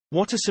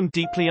What are some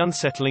deeply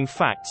unsettling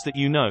facts that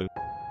you know?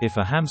 If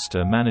a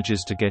hamster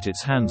manages to get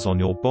its hands on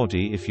your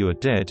body if you are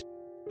dead,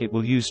 it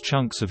will use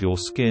chunks of your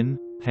skin,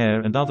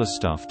 hair and other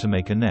stuff to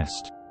make a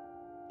nest,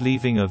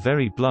 leaving a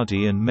very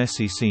bloody and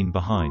messy scene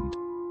behind.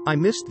 I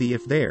missed the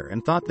if there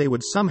and thought they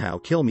would somehow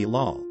kill me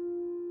lol.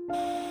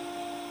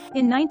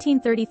 In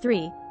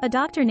 1933, a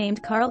doctor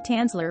named Carl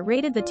Tanzler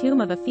raided the tomb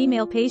of a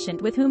female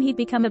patient with whom he'd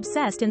become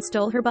obsessed and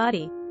stole her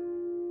body.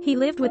 He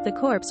lived with the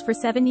corpse for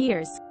 7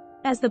 years.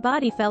 As the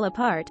body fell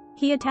apart,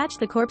 he attached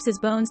the corpse's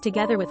bones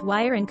together with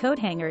wire and coat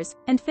hangers,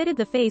 and fitted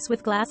the face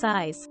with glass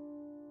eyes.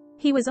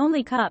 He was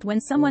only caught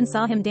when someone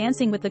saw him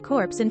dancing with the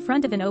corpse in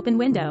front of an open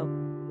window.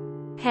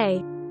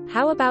 Hey,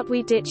 how about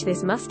we ditch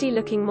this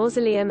musty-looking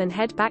mausoleum and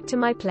head back to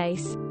my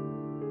place?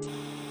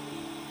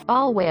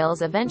 All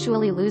whales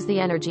eventually lose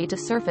the energy to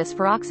surface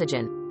for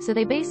oxygen, so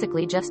they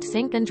basically just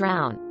sink and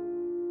drown.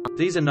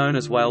 These are known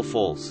as whale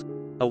falls.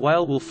 A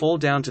whale will fall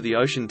down to the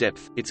ocean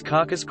depth, its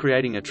carcass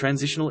creating a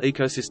transitional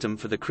ecosystem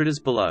for the critters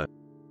below.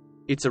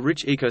 It's a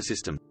rich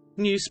ecosystem.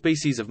 New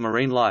species of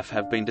marine life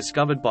have been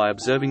discovered by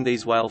observing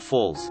these whale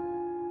falls.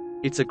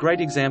 It's a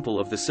great example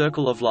of the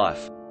circle of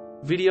life.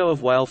 Video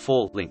of whale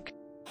fall link.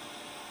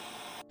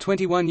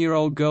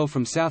 21-year-old girl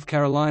from South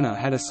Carolina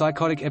had a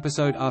psychotic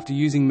episode after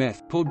using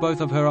meth, pulled both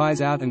of her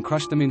eyes out and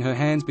crushed them in her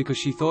hands because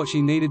she thought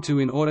she needed to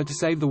in order to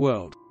save the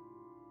world.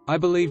 I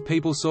believe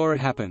people saw it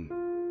happen.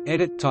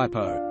 Edit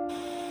typo.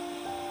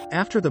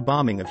 After the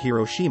bombing of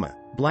Hiroshima,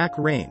 black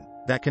rain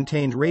that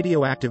contained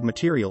radioactive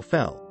material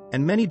fell,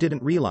 and many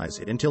didn't realize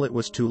it until it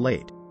was too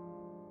late.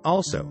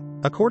 Also,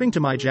 according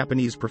to my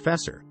Japanese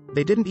professor,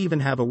 they didn't even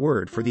have a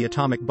word for the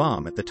atomic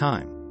bomb at the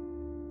time.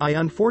 I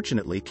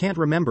unfortunately can't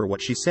remember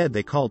what she said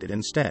they called it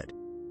instead.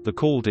 They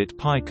called it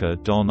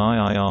Pika Don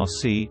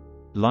IIRC,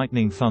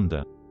 lightning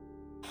thunder.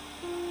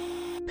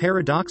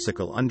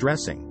 Paradoxical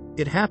undressing.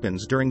 It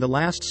happens during the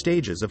last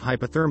stages of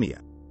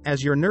hypothermia.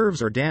 As your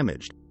nerves are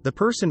damaged, the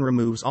person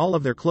removes all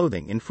of their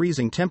clothing in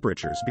freezing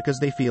temperatures because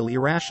they feel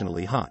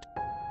irrationally hot.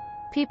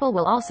 People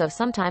will also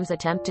sometimes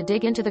attempt to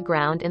dig into the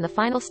ground in the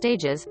final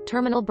stages,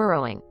 terminal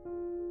burrowing.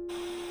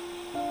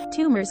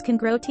 Tumors can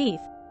grow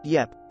teeth.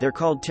 Yep, they're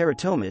called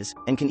teratomas,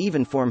 and can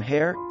even form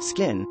hair,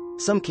 skin,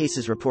 some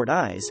cases report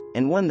eyes,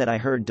 and one that I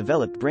heard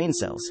developed brain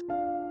cells.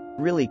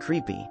 Really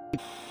creepy.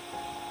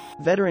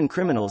 Veteran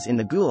criminals in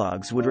the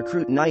gulags would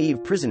recruit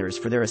naive prisoners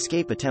for their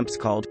escape attempts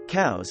called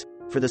cows,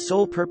 for the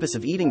sole purpose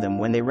of eating them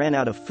when they ran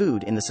out of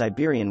food in the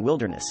Siberian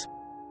wilderness.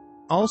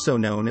 Also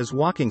known as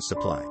walking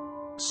supply.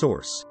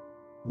 Source: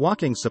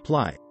 Walking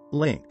Supply.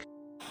 Link.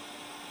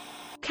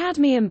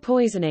 Cadmium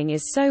poisoning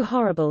is so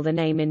horrible the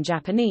name in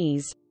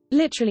Japanese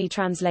literally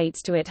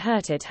translates to it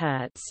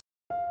hurts.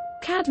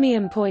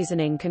 Cadmium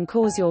poisoning can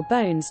cause your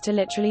bones to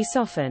literally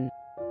soften.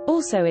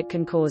 Also it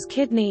can cause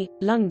kidney,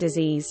 lung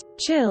disease,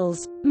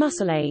 chills,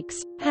 muscle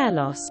aches, hair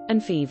loss,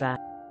 and fever.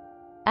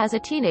 As a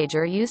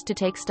teenager used to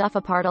take stuff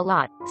apart a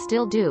lot,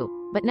 still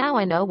do, but now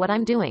I know what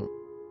I'm doing.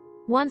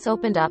 Once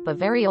opened up a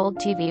very old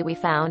TV we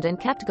found and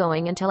kept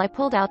going until I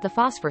pulled out the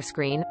phosphor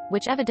screen,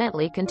 which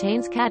evidently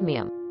contains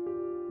cadmium.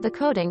 The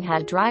coating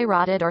had dry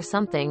rotted or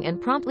something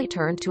and promptly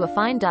turned to a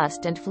fine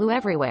dust and flew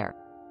everywhere.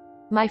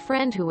 My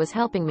friend who was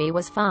helping me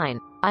was fine.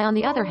 I on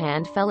the other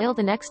hand fell ill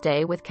the next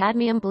day with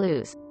cadmium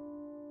blues.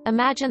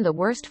 Imagine the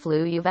worst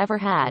flu you've ever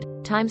had,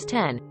 times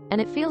 10,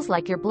 and it feels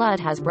like your blood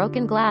has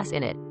broken glass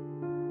in it.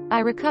 I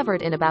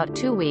recovered in about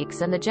 2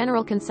 weeks and the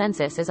general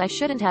consensus is I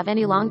shouldn't have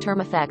any long-term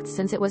effects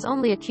since it was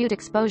only acute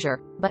exposure,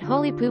 but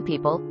holy poo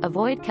people,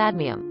 avoid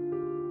cadmium.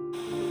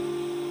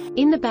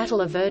 In the Battle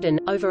of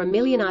Verdun, over 1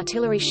 million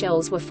artillery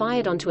shells were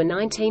fired onto a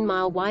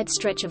 19-mile wide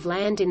stretch of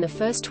land in the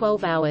first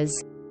 12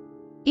 hours.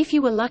 If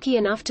you were lucky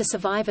enough to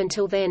survive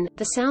until then,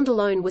 the sound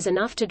alone was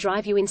enough to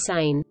drive you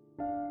insane.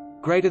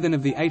 Greater than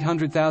of the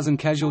 800,000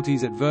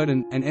 casualties at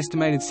Verdun, an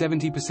estimated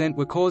 70%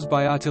 were caused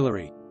by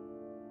artillery.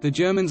 The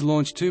Germans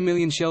launched 2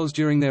 million shells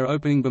during their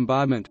opening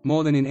bombardment,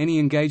 more than in any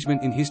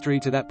engagement in history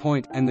to that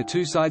point, and the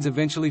two sides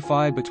eventually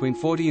fired between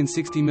 40 and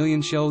 60 million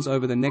shells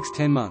over the next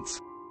 10 months.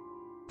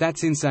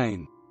 That's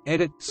insane.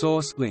 Edit,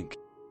 source, link.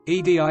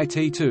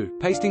 EDIT2,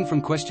 pasting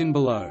from question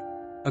below.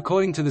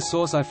 According to the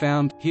source I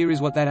found, here is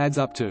what that adds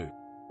up to.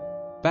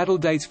 Battle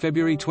dates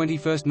February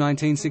 21,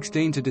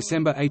 1916 to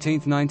December 18,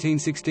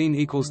 1916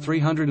 equals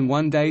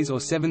 301 days or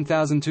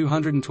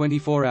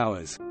 7,224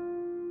 hours.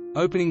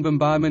 Opening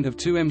bombardment of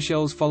 2M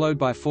shells followed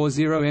by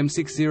 40M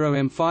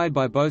 60M fired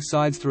by both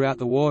sides throughout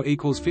the war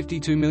equals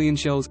 52 million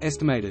shells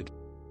estimated.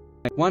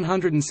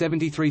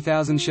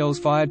 173,000 shells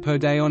fired per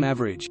day on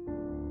average.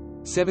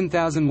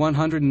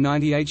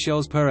 7,198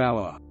 shells per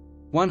hour.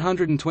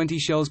 120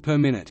 shells per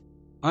minute.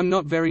 I'm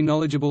not very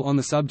knowledgeable on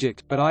the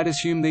subject, but I'd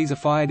assume these are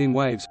fired in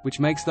waves,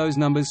 which makes those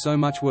numbers so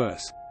much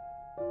worse.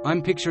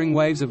 I'm picturing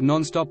waves of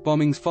non-stop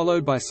bombings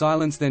followed by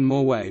silence then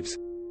more waves.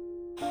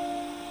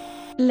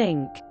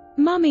 Link.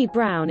 Mummy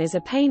brown is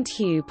a paint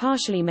hue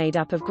partially made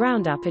up of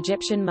ground-up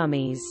Egyptian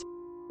mummies.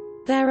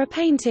 There are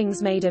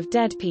paintings made of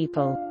dead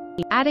people.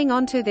 Adding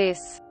on to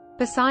this,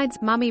 Besides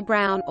mummy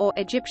brown or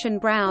Egyptian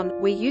brown,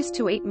 we used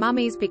to eat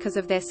mummies because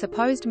of their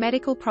supposed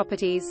medical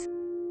properties.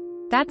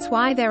 That's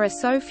why there are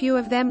so few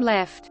of them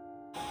left.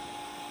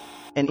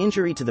 An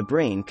injury to the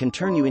brain can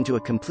turn you into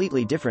a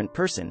completely different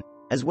person,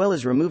 as well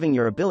as removing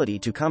your ability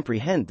to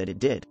comprehend that it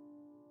did.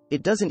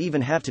 It doesn't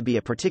even have to be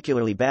a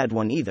particularly bad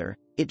one either,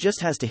 it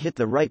just has to hit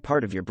the right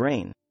part of your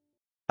brain.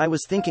 I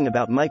was thinking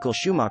about Michael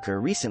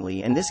Schumacher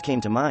recently and this came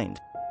to mind.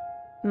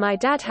 My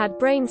dad had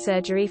brain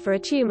surgery for a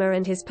tumor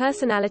and his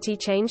personality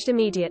changed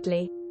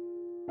immediately.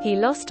 He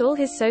lost all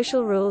his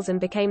social rules and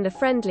became the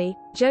friendly,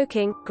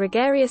 joking,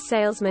 gregarious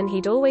salesman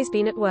he'd always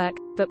been at work,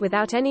 but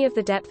without any of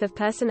the depth of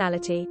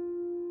personality.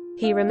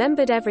 He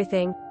remembered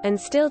everything, and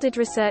still did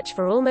research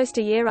for almost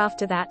a year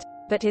after that,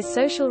 but his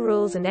social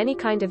rules and any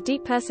kind of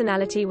deep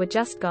personality were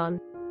just gone.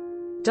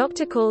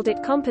 Doctor called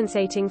it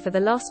compensating for the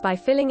loss by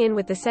filling in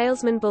with the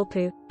salesman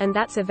bullpoo, and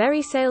that's a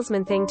very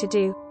salesman thing to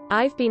do.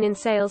 I've been in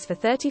sales for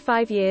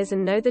 35 years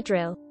and know the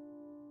drill.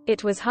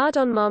 It was hard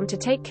on Mom to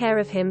take care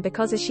of him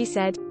because, as she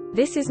said,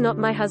 "This is not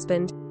my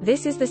husband,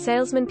 this is the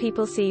salesman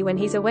people see when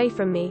he's away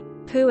from me."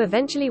 Pooh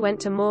eventually went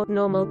to more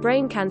normal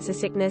brain cancer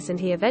sickness and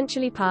he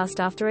eventually passed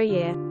after a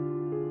year.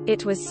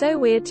 It was so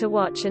weird to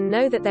watch and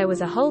know that there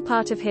was a whole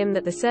part of him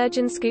that the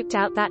surgeon scooped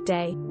out that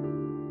day.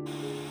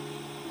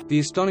 The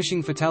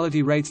astonishing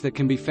fatality rates that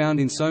can be found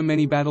in so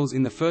many battles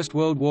in the First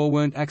World War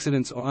weren't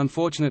accidents or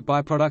unfortunate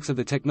byproducts of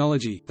the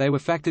technology, they were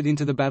factored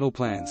into the battle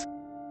plans.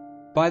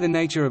 By the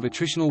nature of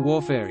attritional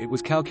warfare, it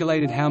was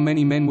calculated how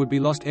many men would be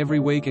lost every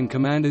week and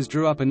commanders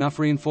drew up enough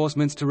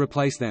reinforcements to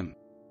replace them.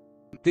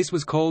 This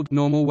was called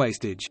normal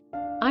wastage.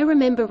 I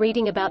remember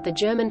reading about the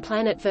German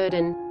plan at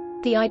Verdun.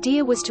 The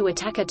idea was to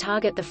attack a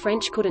target the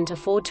French couldn't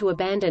afford to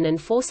abandon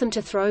and force them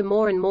to throw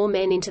more and more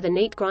men into the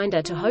meat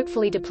grinder to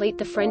hopefully deplete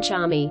the French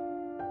army.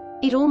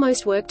 It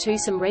almost worked too.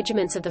 Some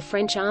regiments of the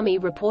French army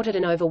reported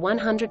an over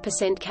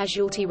 100%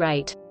 casualty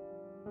rate.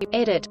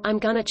 Edit, I'm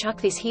gonna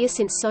chuck this here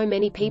since so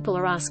many people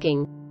are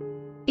asking.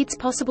 It's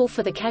possible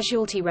for the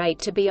casualty rate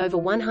to be over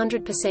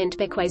 100%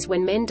 because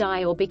when men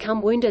die or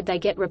become wounded they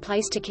get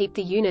replaced to keep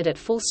the unit at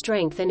full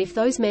strength, and if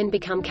those men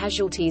become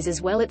casualties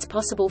as well, it's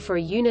possible for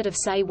a unit of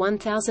say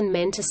 1,000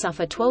 men to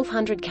suffer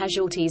 1,200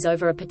 casualties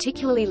over a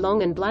particularly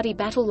long and bloody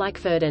battle like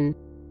Verdun.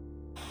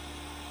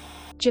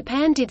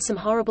 Japan did some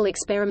horrible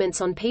experiments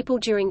on people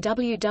during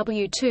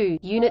WW2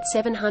 Unit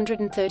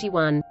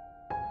 731.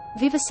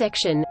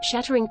 Vivisection,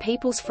 shattering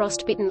people's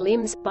frostbitten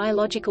limbs,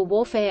 biological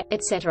warfare,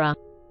 etc.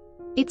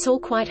 It's all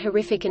quite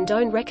horrific and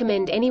don't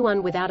recommend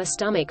anyone without a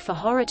stomach for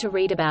horror to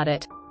read about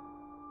it.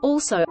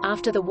 Also,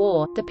 after the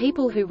war, the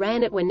people who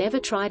ran it were never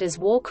tried as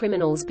war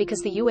criminals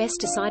because the US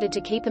decided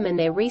to keep them and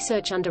their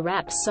research under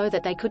wraps so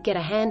that they could get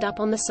a hand up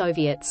on the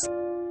Soviets.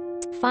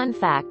 Fun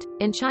fact,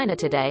 in China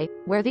today,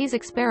 where these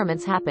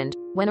experiments happened,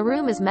 when a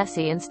room is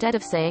messy, instead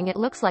of saying it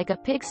looks like a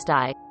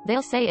pigsty,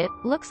 they'll say it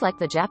looks like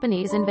the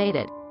Japanese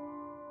invaded.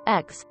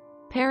 X.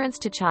 Parents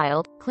to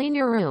child, clean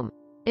your room.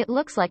 It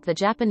looks like the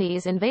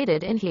Japanese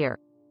invaded in here.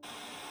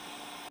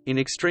 In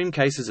extreme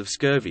cases of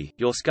scurvy,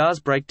 your scars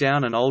break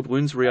down and old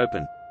wounds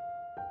reopen.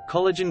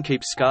 Collagen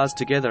keeps scars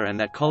together and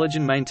that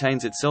collagen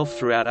maintains itself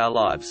throughout our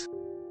lives.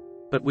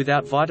 But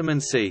without vitamin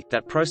C,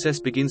 that process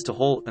begins to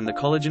halt and the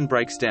collagen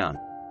breaks down.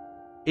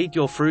 Eat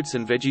your fruits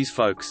and veggies,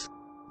 folks.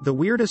 The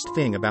weirdest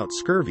thing about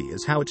scurvy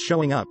is how it's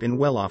showing up in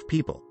well-off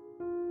people.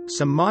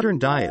 Some modern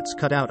diets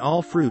cut out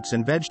all fruits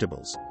and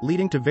vegetables,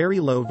 leading to very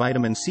low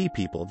vitamin C.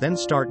 People then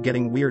start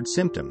getting weird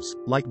symptoms,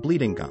 like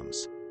bleeding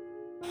gums.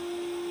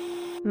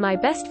 My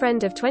best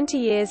friend of 20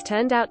 years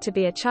turned out to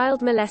be a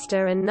child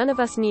molester and none of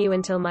us knew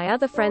until my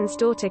other friend's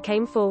daughter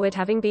came forward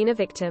having been a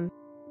victim.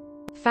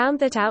 Found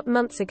that out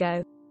months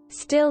ago.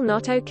 Still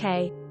not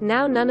okay.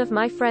 Now none of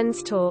my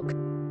friends talk.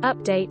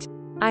 Update.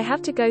 I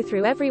have to go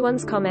through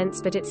everyone's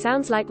comments, but it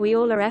sounds like we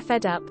all are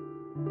fed up.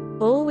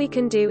 All we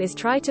can do is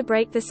try to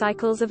break the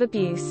cycles of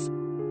abuse.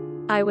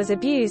 I was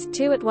abused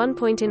too at one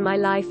point in my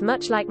life,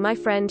 much like my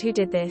friend who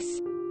did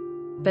this.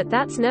 But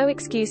that's no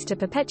excuse to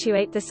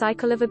perpetuate the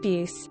cycle of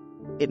abuse.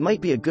 It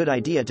might be a good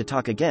idea to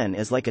talk again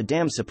as like a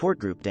damn support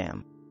group,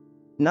 damn.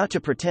 Not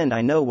to pretend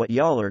I know what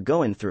y'all are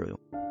going through.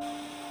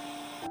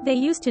 They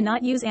used to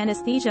not use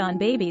anesthesia on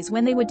babies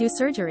when they would do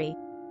surgery.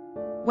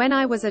 When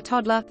I was a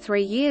toddler,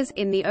 3 years,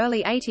 in the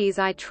early 80s,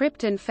 I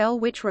tripped and fell,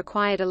 which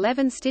required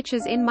 11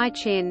 stitches in my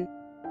chin.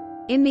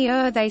 In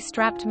the they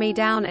strapped me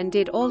down and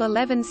did all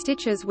 11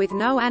 stitches with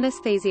no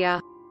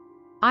anesthesia.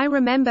 I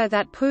remember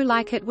that poo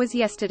like it was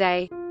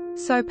yesterday.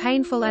 So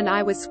painful, and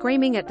I was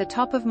screaming at the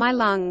top of my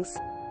lungs.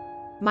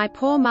 My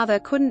poor mother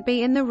couldn't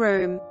be in the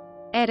room.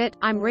 Edit,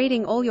 I'm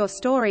reading all your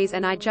stories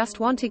and I just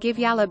want to give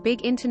y'all a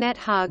big internet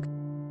hug.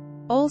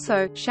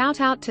 Also,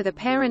 shout out to the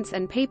parents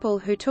and people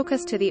who took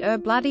us to the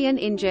bloody and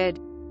injured.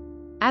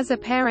 As a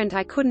parent,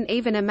 I couldn't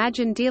even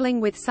imagine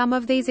dealing with some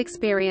of these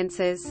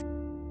experiences.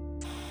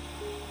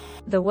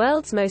 The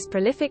world's most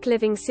prolific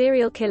living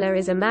serial killer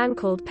is a man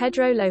called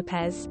Pedro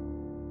Lopez.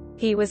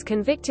 He was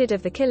convicted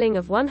of the killing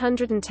of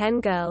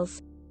 110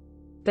 girls.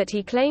 But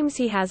he claims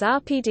he has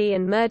RPD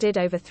and murdered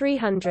over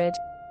 300.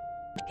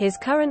 His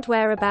current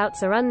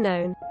whereabouts are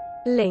unknown.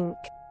 Link.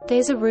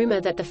 There's a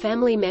rumor that the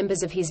family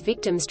members of his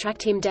victims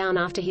tracked him down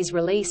after his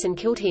release and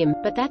killed him,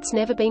 but that's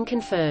never been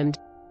confirmed.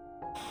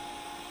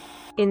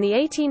 In the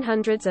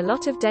 1800s, a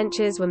lot of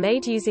dentures were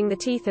made using the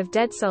teeth of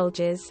dead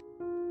soldiers.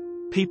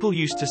 People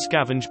used to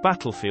scavenge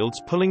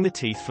battlefields pulling the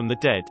teeth from the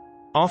dead.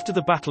 After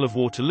the Battle of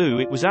Waterloo,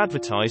 it was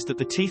advertised that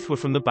the teeth were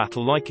from the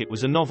battle like it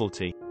was a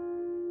novelty.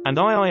 And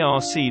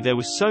IIRC, there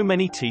was so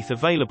many teeth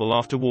available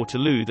after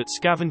Waterloo that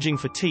scavenging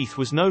for teeth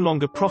was no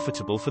longer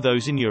profitable for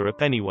those in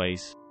Europe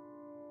anyways.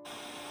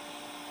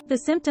 The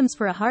symptoms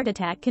for a heart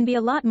attack can be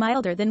a lot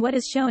milder than what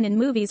is shown in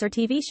movies or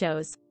TV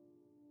shows.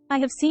 I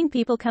have seen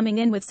people coming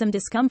in with some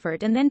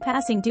discomfort and then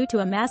passing due to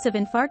a massive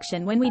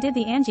infarction when we did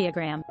the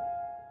angiogram.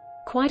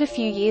 Quite a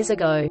few years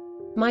ago,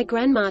 my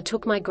grandma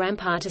took my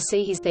grandpa to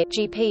see his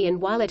GP,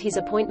 and while at his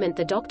appointment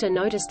the doctor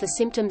noticed the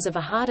symptoms of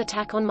a heart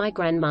attack on my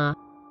grandma.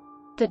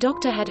 The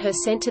doctor had her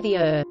sent to the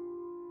ER.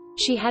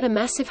 She had a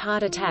massive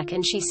heart attack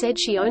and she said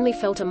she only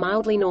felt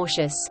mildly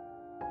nauseous.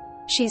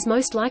 She's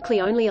most likely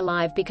only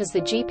alive because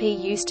the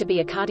GP used to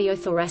be a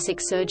cardiothoracic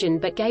surgeon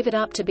but gave it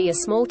up to be a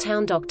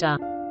small-town doctor.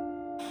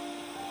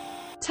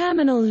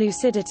 Terminal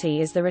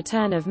lucidity is the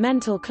return of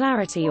mental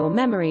clarity or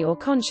memory or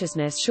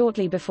consciousness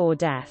shortly before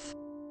death.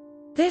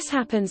 This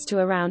happens to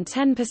around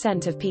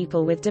 10% of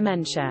people with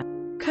dementia.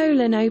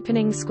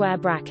 Opening square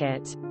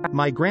bracket.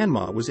 My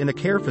grandma was in a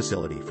care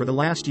facility for the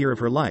last year of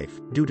her life,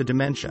 due to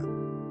dementia.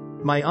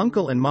 My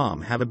uncle and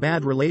mom have a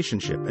bad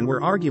relationship and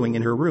were arguing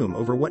in her room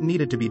over what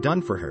needed to be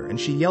done for her, and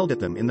she yelled at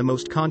them in the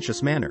most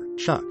conscious manner,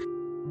 "Chuck.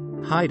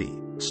 Heidi,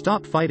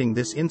 stop fighting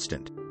this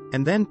instant,"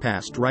 and then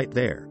passed right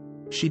there.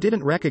 She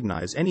didn't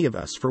recognize any of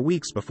us for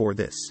weeks before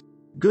this.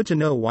 Good to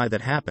know why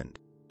that happened.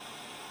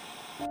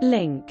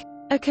 Link.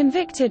 A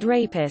convicted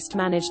rapist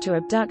managed to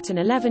abduct an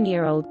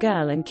 11-year-old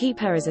girl and keep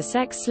her as a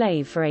sex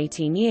slave for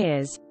 18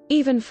 years,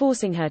 even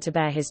forcing her to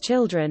bear his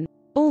children,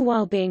 all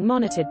while being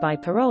monitored by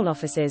parole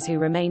officers who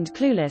remained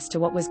clueless to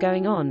what was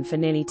going on for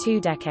nearly 2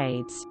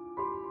 decades.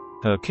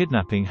 Her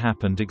kidnapping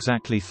happened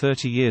exactly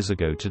 30 years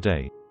ago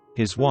today.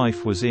 His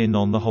wife was in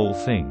on the whole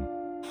thing.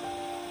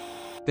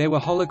 There were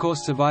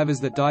Holocaust survivors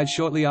that died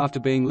shortly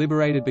after being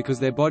liberated because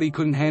their body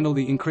couldn't handle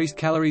the increased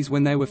calories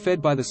when they were fed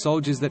by the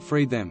soldiers that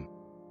freed them.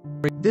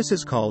 This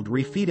is called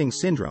refeeding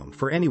syndrome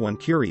for anyone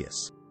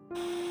curious.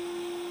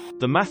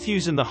 The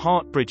Matthews and the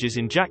Hart bridges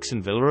in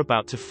Jacksonville are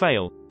about to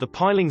fail. The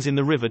pilings in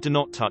the river do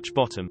not touch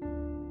bottom.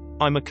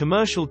 I'm a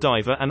commercial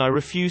diver and I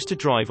refuse to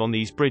drive on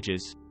these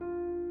bridges.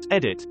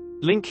 Edit.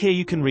 Link here.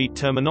 You can read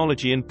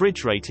terminology and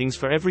bridge ratings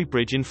for every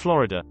bridge in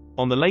Florida.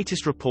 On the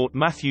latest report,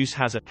 Matthews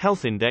has a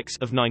health index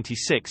of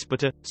 96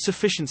 but a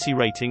sufficiency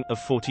rating of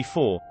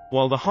 44,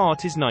 while the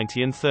Hart is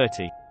 90 and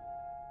 30.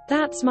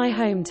 That's my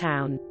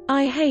hometown.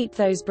 I hate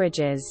those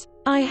bridges.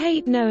 I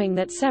hate knowing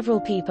that several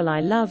people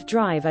I love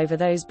drive over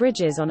those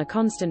bridges on a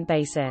constant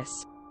basis.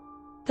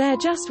 They're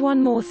just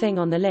one more thing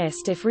on the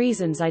list of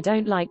reasons I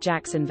don't like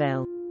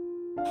Jacksonville.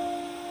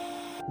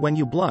 When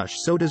you blush,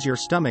 so does your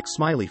stomach.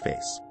 Smiley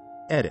face.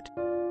 Edit.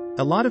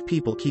 A lot of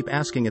people keep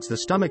asking, it's the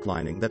stomach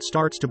lining that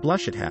starts to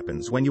blush. It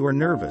happens when you are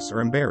nervous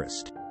or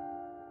embarrassed.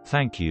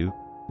 Thank you.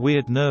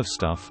 Weird nerve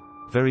stuff.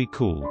 Very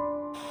cool.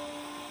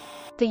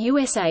 The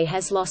USA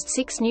has lost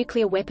 6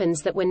 nuclear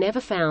weapons that were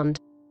never found.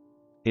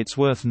 It's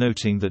worth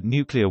noting that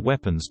nuclear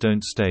weapons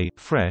don't stay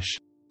fresh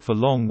for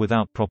long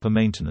without proper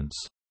maintenance.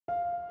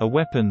 A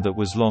weapon that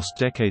was lost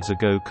decades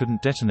ago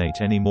couldn't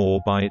detonate anymore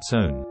by its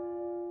own.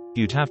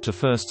 You'd have to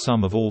first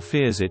sum of all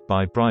fears it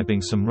by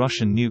bribing some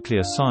Russian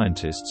nuclear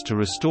scientists to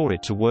restore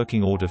it to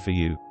working order for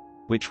you,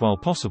 which, while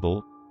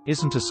possible,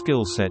 isn't a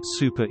skill set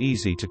super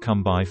easy to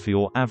come by for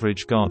your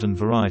average garden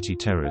variety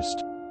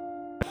terrorist.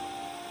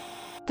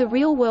 The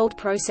real-world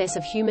process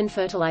of human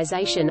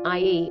fertilization,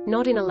 i.e.,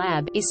 not in a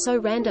lab, is so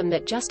random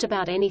that just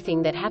about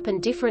anything that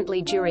happened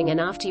differently during and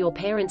after your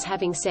parents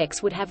having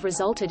sex would have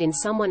resulted in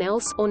someone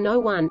else, or no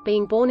one,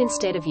 being born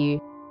instead of you.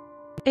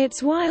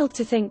 It's wild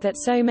to think that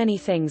so many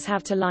things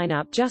have to line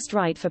up just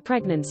right for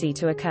pregnancy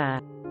to occur.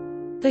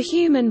 The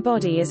human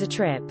body is a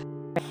trip.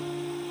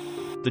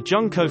 The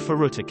Junko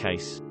Furuta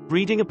case.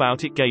 Reading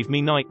about it gave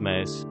me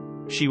nightmares.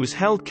 She was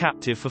held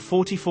captive for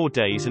 44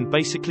 days and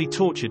basically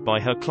tortured by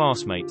her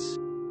classmates.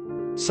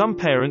 Some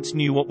parents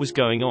knew what was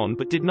going on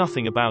but did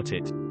nothing about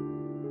it.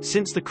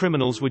 Since the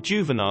criminals were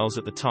juveniles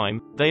at the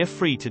time, they are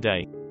free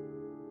today.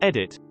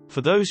 Edit.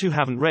 For those who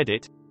haven't read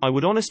it, I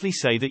would honestly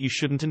say that you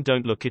shouldn't and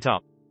don't look it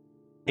up.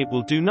 It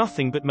will do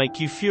nothing but make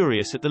you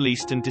furious at the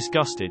least and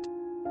disgusted.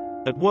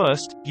 At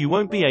worst, you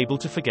won't be able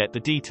to forget the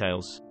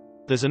details.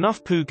 There's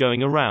enough poo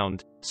going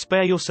around.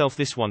 Spare yourself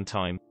this one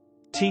time.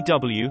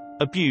 TW,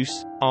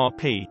 abuse,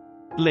 RP.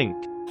 Link.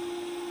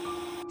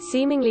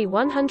 Seemingly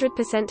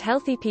 100%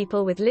 healthy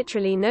people with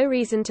literally no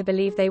reason to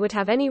believe they would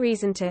have any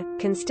reason to,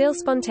 can still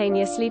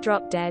spontaneously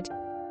drop dead.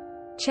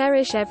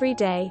 Cherish every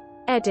day.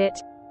 Edit.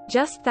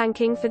 Just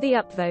thanking for the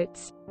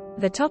upvotes.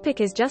 The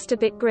topic is just a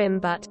bit grim,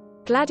 but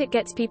glad it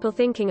gets people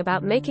thinking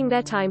about making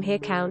their time here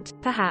count,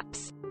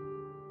 perhaps.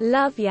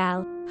 Love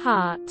Yal.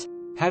 Heart.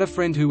 Had a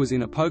friend who was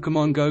in a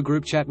Pokemon Go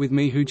group chat with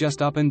me who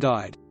just up and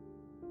died.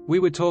 We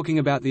were talking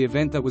about the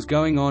event that was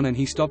going on and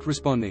he stopped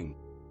responding.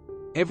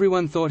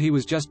 Everyone thought he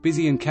was just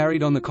busy and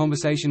carried on the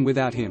conversation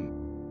without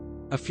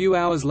him. A few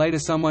hours later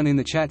someone in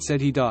the chat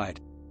said he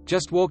died.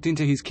 Just walked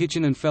into his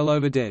kitchen and fell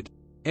over dead.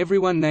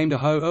 Everyone named a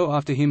Ho-Oh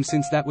after him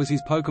since that was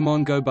his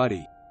Pokemon Go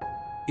buddy.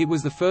 It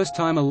was the first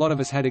time a lot of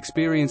us had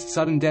experienced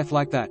sudden death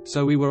like that,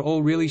 so we were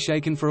all really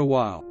shaken for a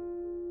while.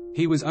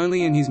 He was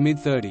only in his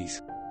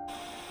mid-30s.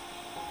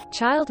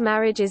 Child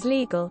marriage is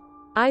legal,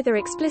 either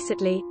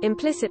explicitly,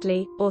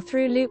 implicitly, or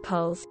through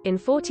loopholes, in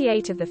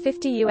 48 of the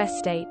 50 U.S.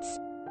 states.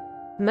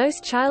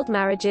 Most child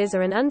marriages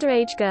are an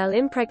underage girl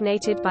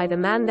impregnated by the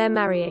man they're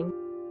marrying.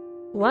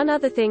 One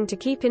other thing to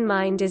keep in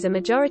mind is a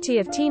majority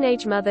of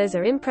teenage mothers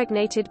are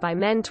impregnated by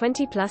men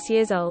 20+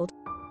 years old.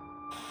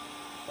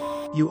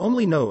 You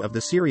only know of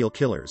the serial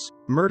killers,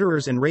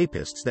 murderers and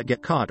rapists that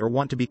get caught or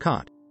want to be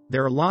caught.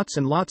 There are lots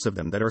and lots of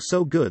them that are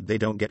so good they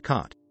don't get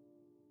caught.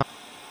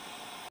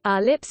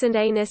 Our lips and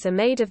anus are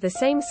made of the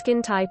same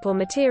skin type or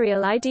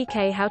material.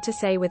 IDK how to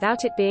say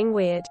without it being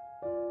weird.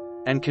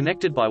 And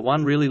connected by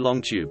one really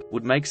long tube,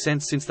 would make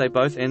sense since they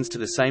both ends to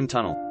the same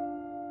tunnel.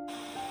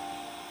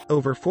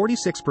 Over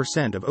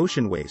 46% of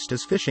ocean waste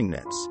is fishing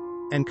nets.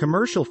 And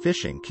commercial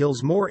fishing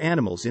kills more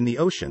animals in the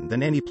ocean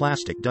than any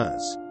plastic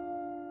does.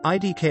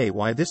 IDK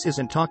why this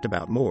isn't talked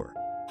about more.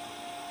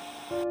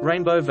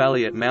 Rainbow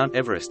Valley at Mount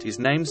Everest is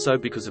named so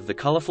because of the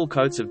colorful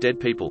coats of dead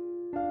people.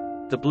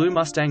 The Blue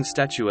Mustang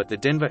statue at the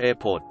Denver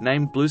airport,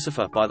 named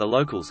Blucifer by the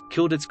locals,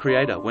 killed its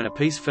creator when a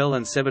piece fell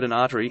and severed an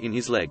artery in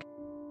his leg.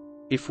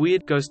 If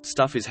weird ghost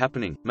stuff is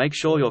happening, make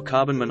sure your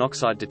carbon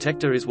monoxide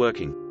detector is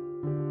working.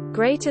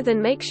 Greater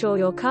than make sure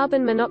your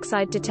carbon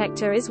monoxide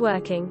detector is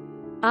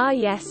working. Ah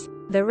yes,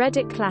 the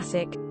Reddit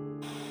classic.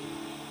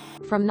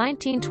 From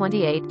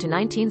 1928 to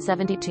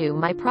 1972,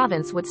 my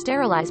province would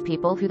sterilize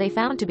people who they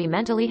found to be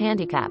mentally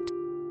handicapped.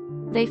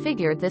 They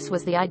figured this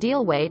was the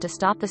ideal way to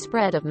stop the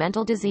spread of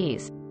mental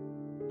disease.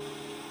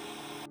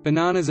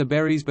 Bananas are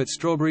berries but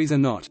strawberries are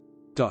not.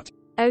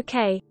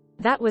 Okay,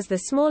 that was the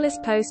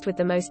smallest post with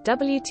the most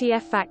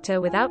WTF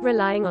factor without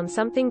relying on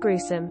something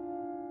gruesome.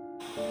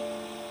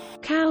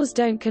 Cows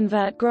don't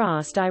convert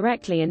grass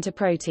directly into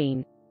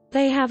protein.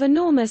 They have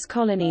enormous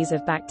colonies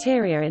of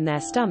bacteria in their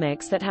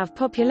stomachs that have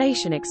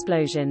population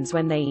explosions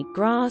when they eat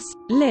grass,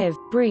 live,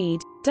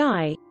 breed,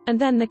 die, and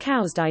then the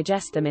cows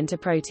digest them into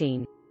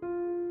protein.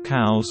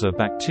 Cows are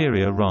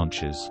bacteria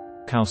ranches.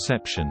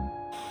 Cowception.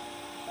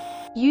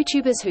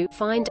 YouTubers who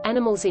find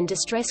animals in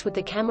distress with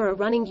the camera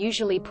running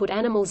usually put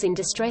animals in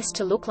distress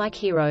to look like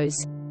heroes.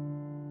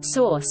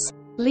 Source.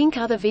 Link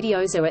other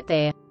videos are at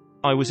there.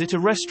 I was at a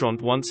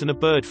restaurant once and a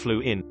bird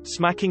flew in,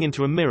 smacking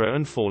into a mirror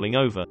and falling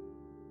over.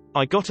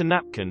 I got a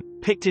napkin,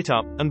 picked it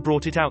up, and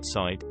brought it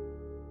outside.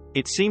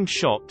 It seemed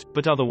shocked,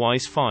 but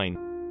otherwise fine.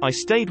 I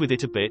stayed with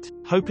it a bit,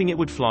 hoping it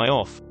would fly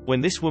off,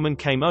 when this woman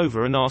came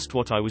over and asked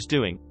what I was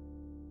doing.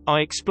 I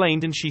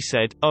explained and she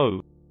said,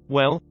 "Oh,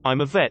 well,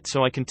 I'm a vet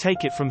so I can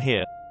take it from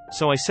here."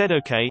 So I said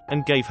okay,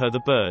 and gave her the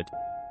bird.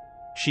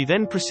 She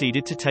then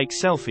proceeded to take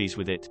selfies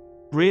with it.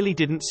 Really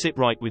didn't sit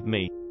right with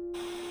me.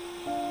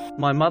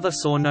 My mother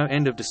saw no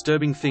end of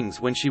disturbing things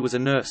when she was a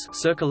nurse,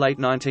 circa late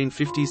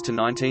 1950s to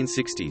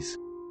 1960s.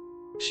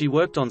 She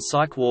worked on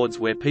psych wards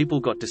where people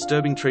got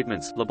disturbing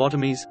treatments,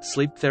 lobotomies,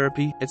 sleep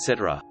therapy,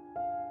 etc.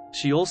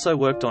 She also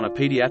worked on a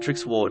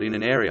pediatrics ward in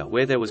an area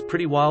where there was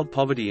pretty wild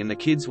poverty and the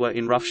kids were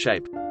in rough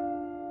shape.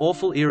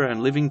 Awful era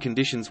and living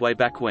conditions way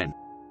back when.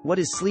 What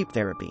is sleep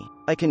therapy?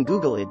 I can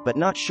Google it but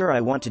not sure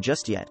I want to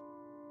just yet.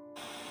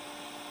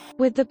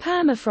 With the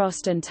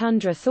permafrost and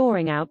tundra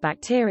thawing out,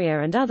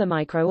 bacteria and other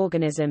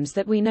microorganisms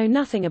that we know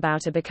nothing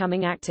about are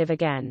becoming active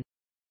again.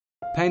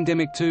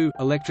 Pandemic 2,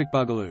 Electric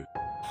Boogaloo.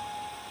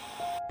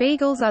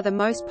 Beagles are the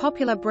most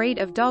popular breed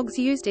of dogs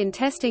used in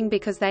testing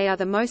because they are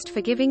the most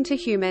forgiving to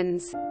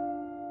humans.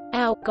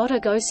 Ow,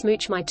 gotta go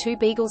smooch my 2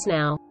 beagles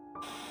now.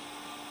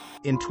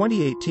 In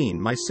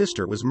 2018 my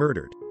sister was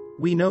murdered.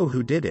 We know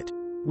who did it.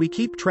 We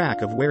keep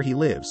track of where he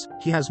lives.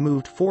 He has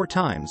moved 4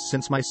 times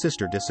since my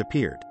sister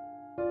disappeared.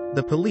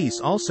 The police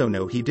also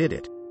know he did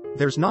it.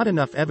 There's not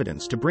enough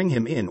evidence to bring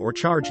him in or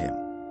charge him.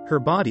 Her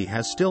body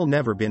has still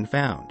never been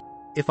found.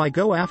 If I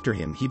go after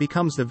him he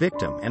becomes the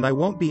victim and I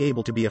won't be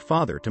able to be a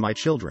father to my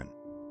children.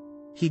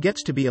 He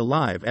gets to be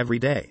alive every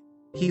day.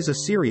 He's a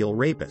serial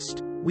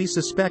rapist. We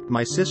suspect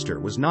my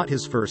sister was not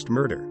his first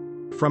murder.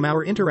 From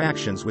our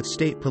interactions with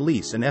state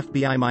police and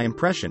FBI my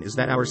impression is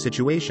that our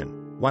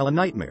situation, while a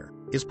nightmare,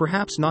 is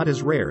perhaps not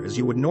as rare as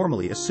you would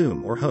normally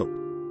assume or hope.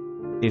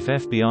 If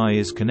FBI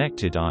is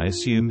connected, I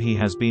assume he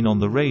has been on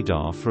the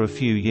radar for a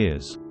few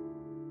years.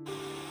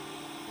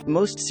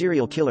 Most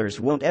serial killers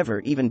won't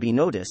ever even be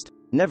noticed,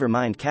 never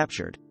mind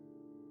captured.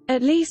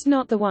 At least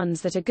not the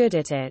ones that are good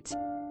at it.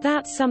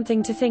 That's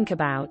something to think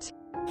about.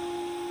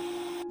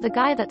 The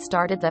guy that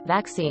started the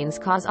vaccines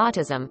cause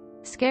autism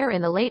scare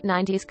in the late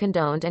 90s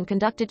condoned and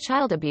conducted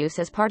child abuse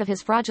as part of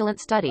his fraudulent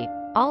study,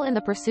 all in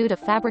the pursuit of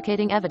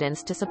fabricating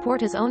evidence to support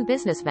his own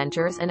business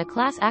ventures and a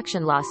class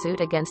action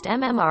lawsuit against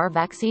MMR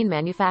vaccine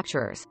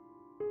manufacturers.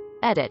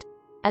 Edit.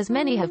 As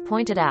many have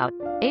pointed out,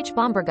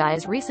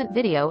 Bomberguy's recent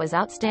video is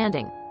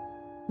outstanding.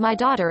 My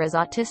daughter is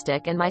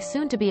autistic and my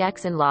soon-to-be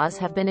ex-in-laws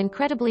have been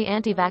incredibly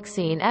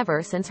anti-vaccine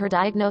ever since her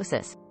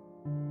diagnosis.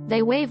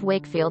 They wave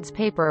Wakefield's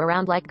paper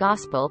around like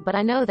gospel, but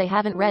I know they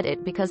haven't read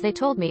it because they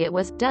told me it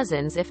was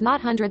dozens if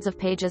not hundreds of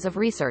pages of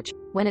research,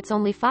 when it's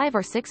only 5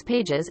 or 6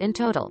 pages in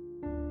total.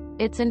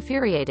 It's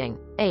infuriating.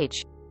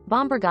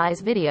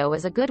 Bomberguy's video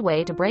is a good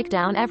way to break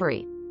down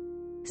every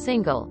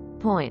single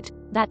point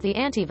that the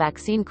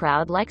anti-vaccine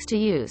crowd likes to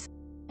use.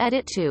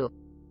 Edit 2.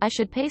 I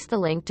should paste the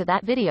link to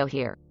that video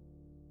here.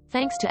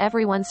 Thanks to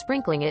everyone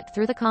sprinkling it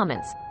through the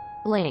comments.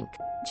 Link.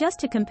 Just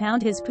to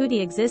compound his pooty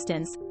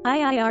existence,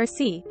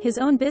 IIRC, his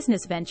own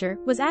business venture,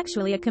 was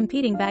actually a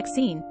competing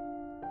vaccine.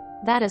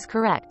 That is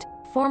correct.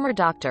 Former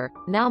Dr.,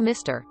 now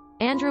Mr.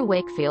 Andrew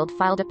Wakefield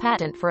filed a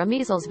patent for a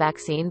measles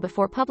vaccine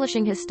before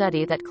publishing his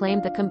study that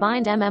claimed the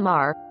combined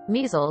MMR,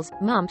 measles,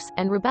 mumps,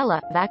 and rubella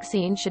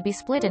vaccine should be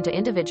split into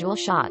individual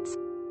shots.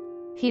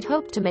 He'd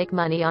hoped to make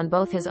money on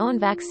both his own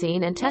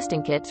vaccine and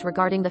testing kits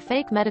regarding the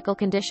fake medical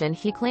condition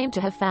he claimed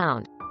to have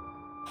found.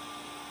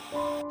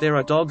 There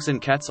are dogs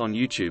and cats on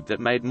YouTube that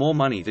made more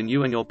money than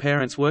you and your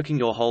parents working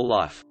your whole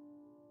life.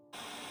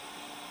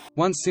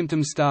 Once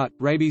symptoms start,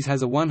 rabies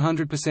has a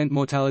 100%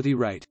 mortality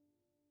rate.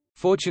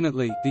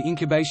 Fortunately, the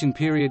incubation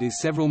period is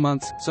several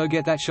months, so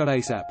get that shot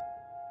ASAP.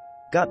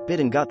 Got bit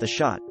and got the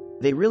shot.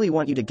 They really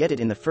want you to get it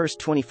in the first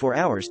 24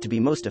 hours to be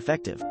most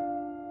effective.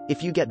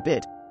 If you get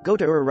bit, go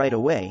to right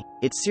away.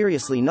 It's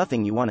seriously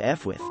nothing you want to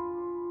F with.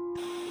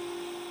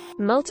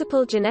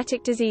 Multiple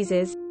genetic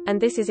diseases, and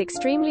this is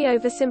extremely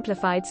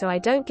oversimplified so I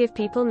don't give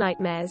people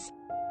nightmares.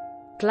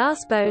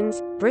 Glass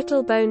bones,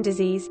 brittle bone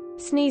disease,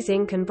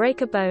 sneezing can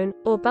break a bone,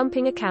 or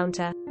bumping a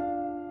counter.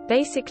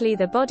 Basically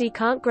the body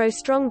can't grow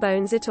strong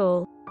bones at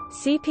all.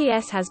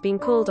 CPS has been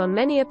called on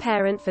many a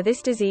parent for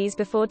this disease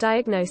before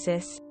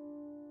diagnosis.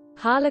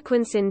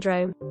 Harlequin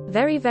syndrome,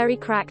 very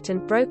cracked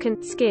and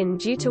broken skin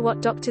due to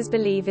what doctors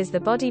believe is the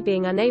body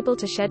being unable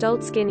to shed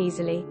old skin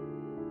easily.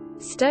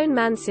 Stone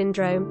man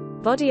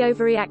syndrome, body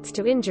overreacts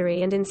to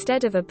injury and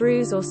instead of a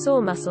bruise or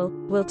sore muscle,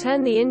 will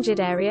turn the injured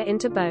area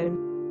into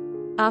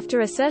bone. After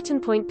a certain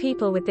point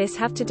people with this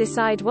have to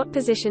decide what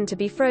position to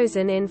be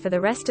frozen in for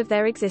the rest of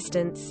their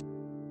existence.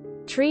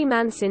 Tree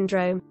man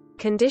syndrome,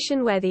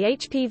 condition where the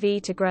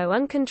HPV to grow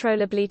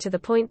uncontrollably to the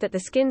point that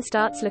the skin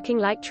starts looking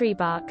like tree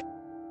bark.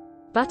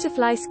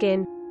 Butterfly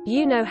skin,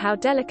 you know how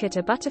delicate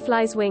a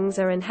butterfly's wings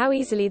are and how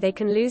easily they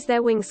can lose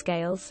their wing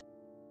scales.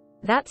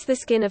 That's the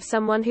skin of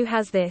someone who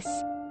has this.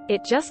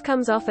 It just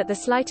comes off at the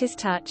slightest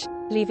touch,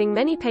 leaving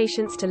many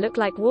patients to look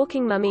like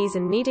walking mummies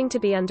and needing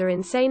to be under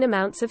insane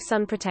amounts of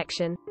sun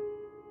protection.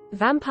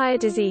 Vampire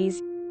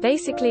disease,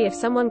 basically if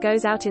someone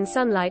goes out in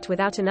sunlight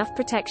without enough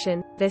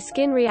protection, their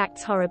skin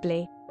reacts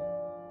horribly.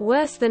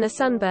 Worse than a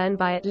sunburn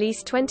by at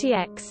least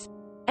 20x.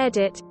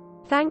 Edit.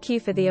 Thank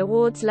you for the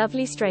awards,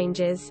 lovely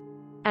strangers.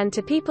 And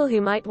to people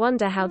who might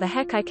wonder how the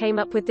heck I came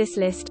up with this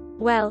list,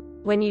 well,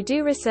 when you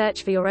do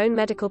research for your own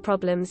medical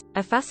problems,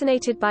 are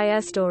fascinated by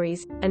our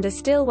stories, and are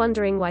still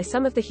wondering why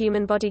some of the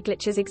human body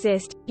glitches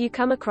exist, you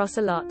come across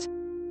a lot.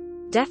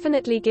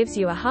 Definitely gives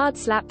you a hard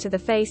slap to the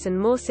face and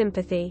more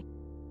sympathy.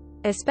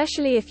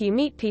 Especially if you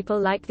meet people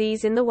like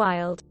these in the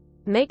wild.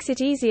 Makes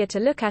it easier to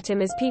look at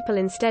him as people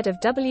instead of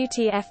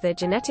WTF the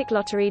genetic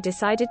lottery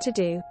decided to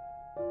do.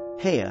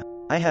 Hey,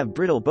 I have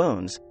brittle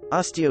bones,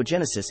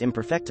 osteogenesis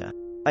imperfecta.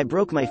 I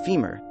broke my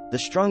femur, the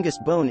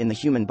strongest bone in the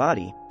human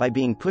body, by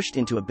being pushed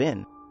into a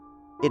bin.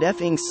 It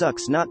effing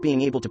sucks not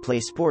being able to play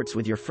sports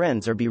with your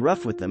friends or be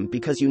rough with them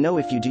because you know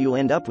if you do you'll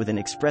end up with an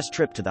express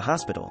trip to the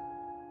hospital.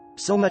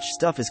 So much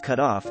stuff is cut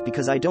off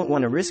because I don't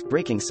want to risk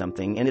breaking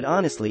something and it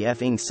honestly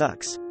effing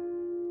sucks.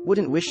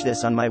 Wouldn't wish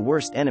this on my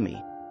worst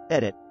enemy.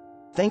 Edit.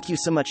 Thank you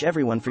so much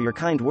everyone for your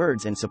kind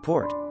words and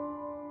support.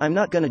 I'm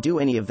not gonna do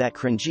any of that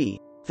cringy,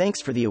 thanks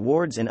for the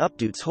awards and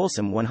updates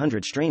wholesome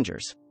 100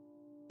 strangers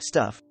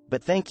stuff,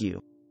 but thank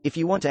you. If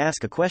you want to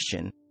ask a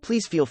question,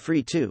 please feel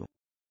free to.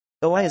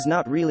 OI is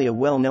not really a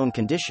well-known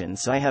condition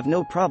so I have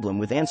no problem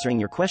with answering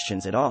your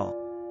questions at all.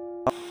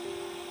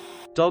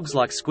 Dogs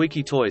like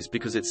squeaky toys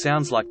because it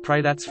sounds like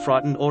prey that's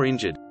frightened or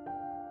injured.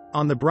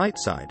 On the bright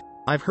side,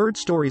 I've heard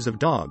stories of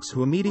dogs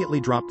who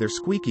immediately drop their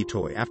squeaky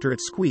toy after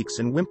it squeaks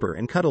and whimper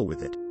and cuddle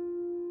with it.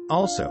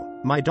 Also,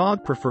 my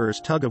dog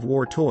prefers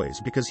tug-of-war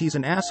toys because he's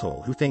an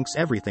asshole who thinks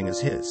everything is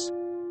his.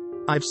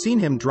 I've seen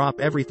him drop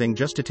everything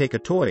just to take a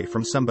toy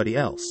from somebody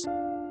else.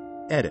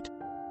 Edit.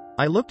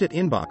 I looked at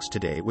inbox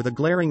today with a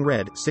glaring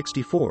red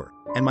 64,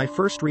 and my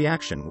first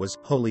reaction was,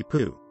 holy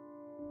poo.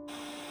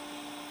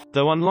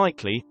 Though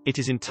unlikely, it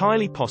is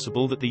entirely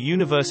possible that the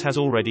universe has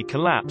already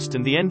collapsed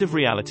and the end of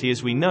reality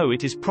as we know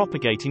it is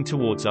propagating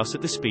towards us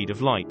at the speed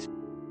of light.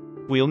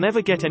 We'll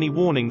never get any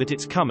warning that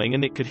it's coming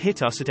and it could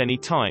hit us at any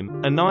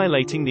time,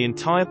 annihilating the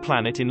entire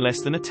planet in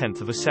less than a tenth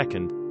of a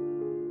second.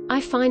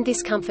 I find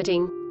this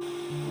comforting.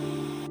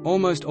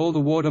 Almost all the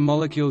water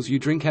molecules you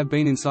drink have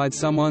been inside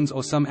someone's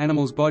or some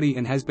animal's body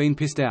and has been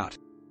pissed out.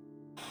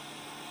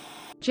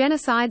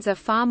 Genocides are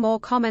far more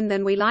common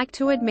than we like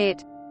to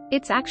admit.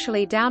 It's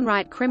actually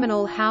downright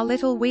criminal how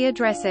little we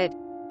address it.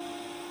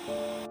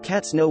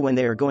 Cats know when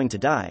they are going to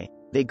die.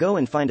 They go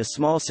and find a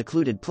small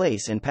secluded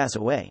place and pass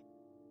away.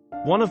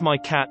 One of my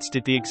cats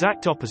did the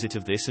exact opposite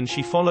of this, and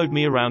she followed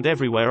me around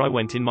everywhere I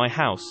went in my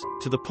house,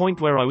 to the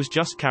point where I was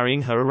just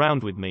carrying her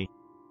around with me.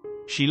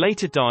 She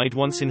later died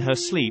once in her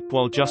sleep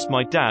while just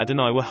my dad and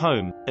I were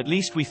home, at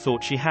least we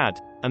thought she had,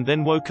 and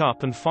then woke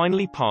up and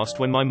finally passed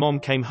when my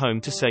mom came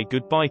home to say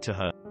goodbye to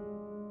her.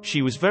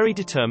 She was very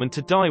determined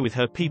to die with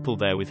her people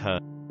there with her.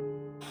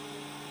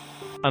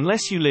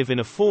 Unless you live in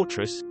a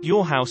fortress,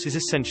 your house is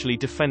essentially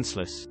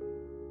defenseless.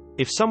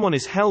 If someone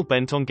is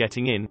hell-bent on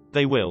getting in,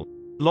 they will.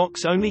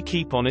 Locks only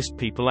keep honest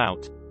people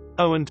out.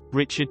 Owen,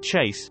 Richard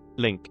Chase,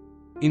 link.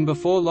 In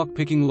Before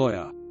Lockpicking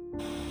Lawyer.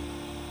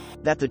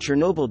 That the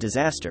Chernobyl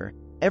disaster,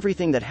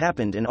 everything that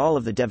happened and all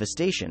of the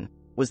devastation,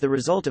 was the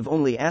result of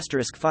only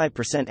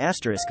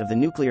 5% of the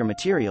nuclear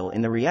material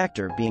in the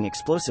reactor being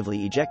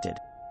explosively ejected.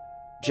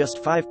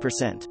 Just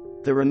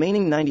 5%. The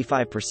remaining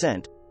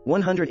 95%,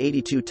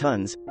 182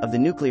 tons, of the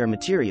nuclear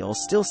material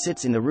still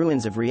sits in the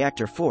ruins of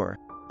Reactor 4,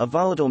 a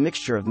volatile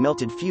mixture of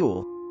melted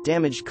fuel,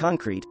 damaged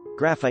concrete,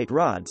 graphite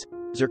rods,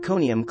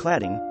 zirconium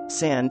cladding,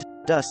 sand,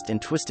 dust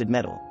and twisted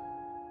metal.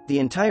 The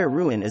entire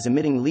ruin is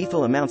emitting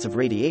lethal amounts of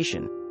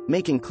radiation,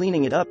 making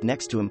cleaning it up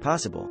next to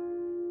impossible.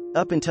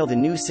 Up until the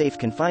new safe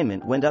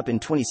confinement went up in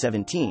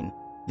 2017,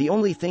 the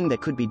only thing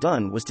that could be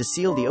done was to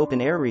seal the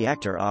open-air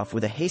reactor off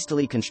with a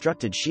hastily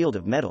constructed shield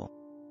of metal.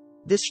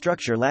 This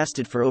structure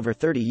lasted for over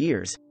 30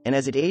 years, and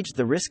as it aged,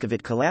 the risk of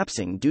it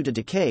collapsing due to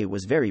decay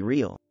was very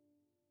real.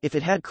 If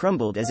it had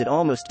crumbled as it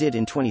almost did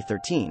in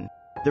 2013,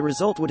 the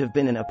result would have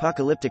been an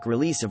apocalyptic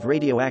release of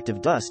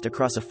radioactive dust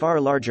across a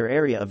far larger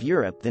area of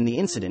Europe than the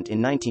incident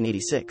in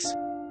 1986.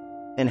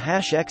 And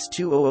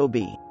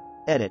 #X200B.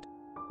 Edit.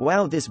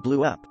 Wow, this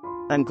blew up.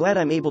 I'm glad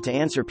I'm able to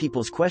answer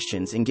people's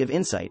questions and give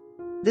insight.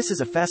 This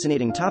is a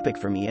fascinating topic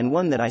for me and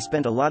one that I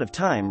spent a lot of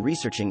time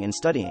researching and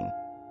studying.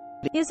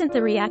 Isn't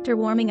the reactor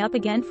warming up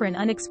again for an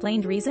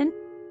unexplained reason?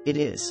 It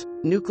is.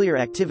 Nuclear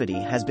activity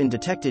has been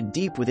detected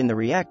deep within the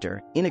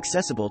reactor,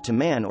 inaccessible to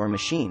man or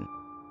machine.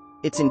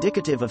 It's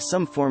indicative of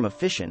some form of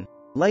fission,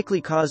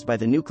 likely caused by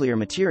the nuclear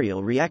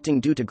material reacting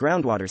due to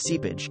groundwater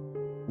seepage.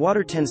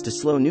 Water tends to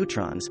slow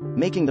neutrons,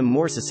 making them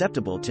more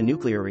susceptible to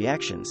nuclear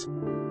reactions.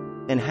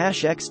 And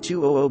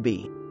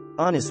 #X200B.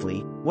 Honestly,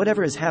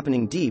 whatever is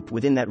happening deep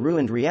within that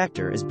ruined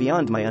reactor is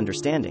beyond my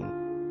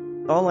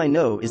understanding. All I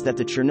know is that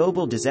the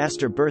Chernobyl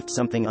disaster birthed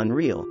something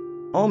unreal,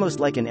 almost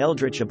like an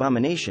eldritch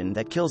abomination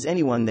that kills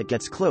anyone that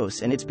gets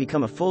close, and it's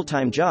become a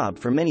full-time job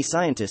for many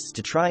scientists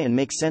to try and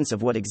make sense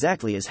of what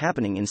exactly is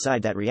happening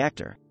inside that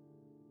reactor.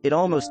 It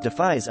almost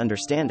defies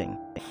understanding.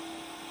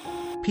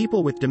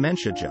 People with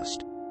dementia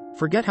just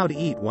forget how to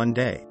eat one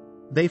day.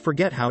 They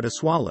forget how to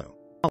swallow.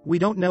 We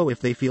don't know if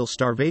they feel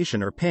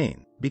starvation or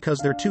pain, because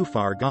they're too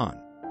far gone.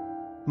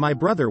 My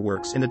brother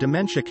works in a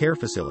dementia care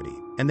facility,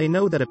 and they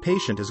know that a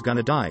patient is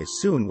gonna die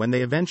soon when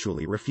they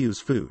eventually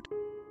refuse food.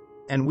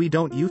 And we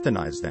don't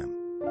euthanize them.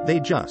 They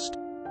just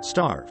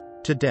starve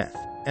to death,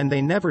 and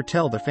they never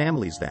tell the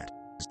families that.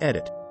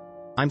 Edit.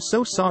 I'm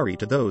so sorry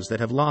to those that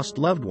have lost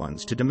loved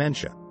ones to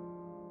dementia.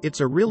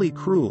 It's a really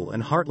cruel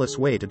and heartless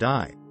way to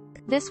die.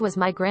 This was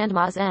my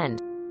grandma's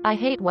end. I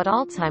hate what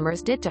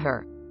Alzheimer's did to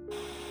her.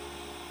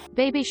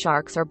 Baby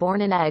sharks are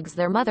born in eggs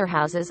their mother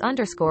houses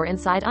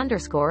inside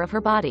of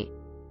her body.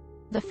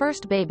 The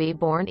first baby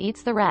born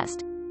eats the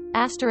rest.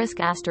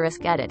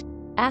 Edit.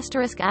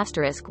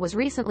 Was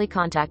recently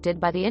contacted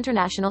by the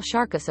International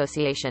Shark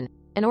Association,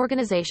 an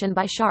organization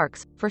by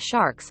sharks, for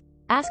sharks,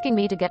 asking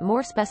me to get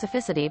more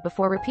specificity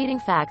before repeating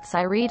facts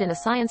I read in a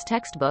science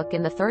textbook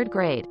in the 3rd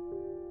grade.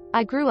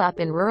 I grew up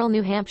in rural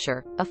New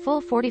Hampshire, a full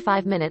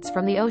 45 minutes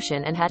from the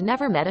ocean, and had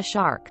never met a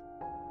shark.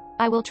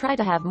 I will try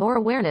to have more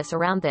awareness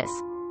around this.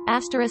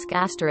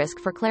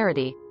 For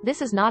clarity,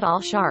 this is not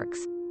all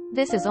sharks.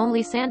 This is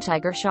only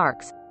sandtiger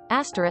sharks.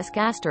 Edit.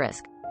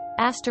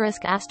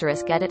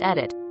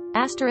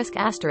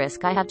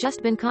 I have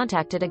just been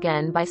contacted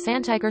again by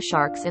sandtiger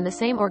sharks in the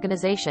same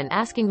organization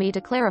asking me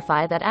to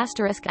clarify that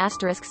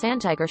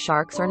sandtiger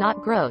sharks are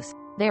not gross,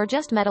 they are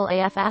just metal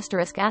AF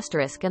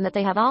and that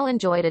they have all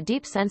enjoyed a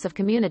deep sense of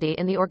community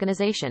in the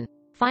organization,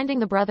 finding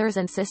the brothers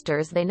and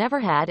sisters they never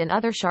had in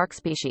other shark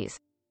species.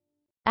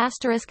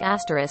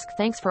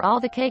 Thanks for all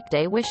the cake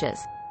day wishes.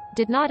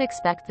 Did not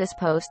expect this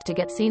post to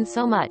get seen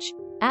so much.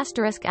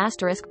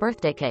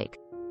 Birthday cake.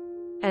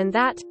 And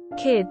that,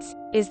 kids,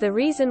 is the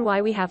reason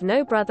why we have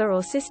no brother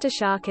or sister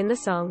shark in the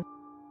song.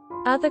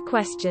 Other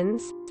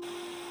questions?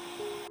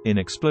 In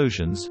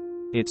explosions,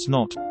 it's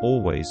not,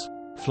 always,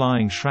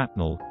 flying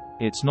shrapnel,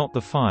 it's not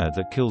the fire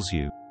that kills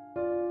you.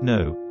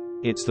 No.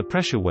 It's the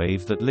pressure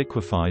wave that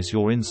liquefies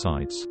your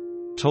insides.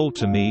 Told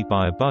to me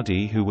by a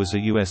buddy who was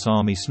a US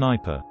Army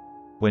sniper.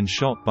 When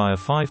shot by a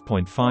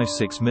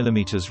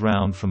 5.56mm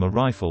round from a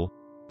rifle,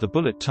 the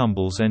bullet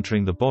tumbles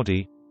entering the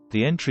body,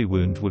 the entry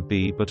wound would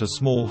be but a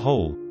small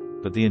hole,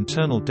 but the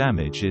internal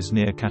damage is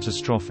near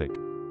catastrophic.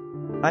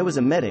 I was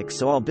a medic,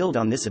 so I'll build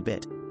on this a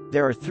bit.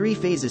 There are 3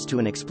 phases to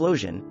an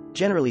explosion,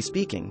 generally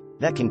speaking,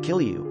 that can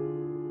kill you.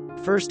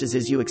 First is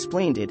as you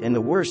explained it, and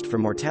the worst for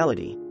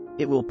mortality.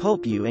 It will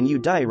pulp you and you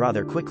die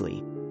rather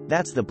quickly.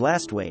 That's the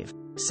blast wave.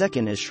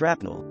 Second is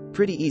shrapnel.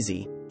 Pretty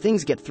easy,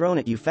 things get thrown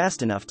at you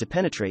fast enough to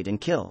penetrate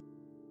and kill.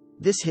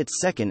 This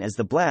hits second as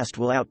the blast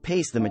will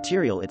outpace the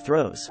material it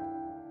throws.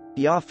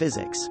 Yaw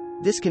physics.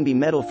 This can be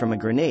metal from a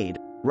grenade,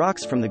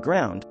 rocks from the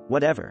ground,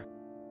 whatever.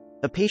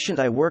 A patient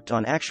I worked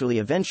on actually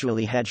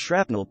eventually had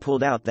shrapnel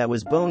pulled out that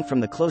was bone from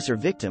the closer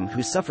victim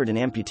who suffered an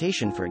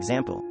amputation, for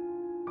example.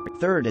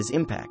 Third is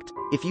impact.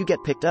 If you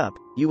get picked up,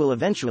 you will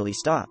eventually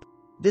stop.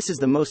 This is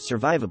the most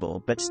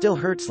survivable but still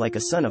hurts like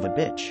a son of a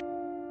bitch.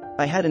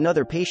 I had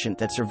another patient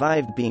that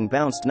survived being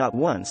bounced not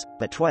once,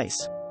 but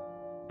twice.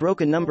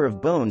 Broke a number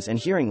of bones and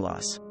hearing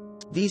loss.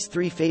 These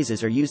 3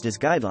 phases are used as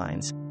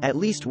guidelines, at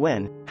least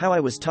how I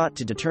was taught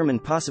to determine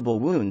possible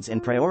wounds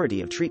and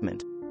priority of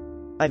treatment.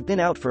 I've been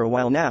out for a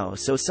while now,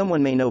 so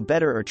someone may know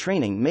better or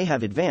training may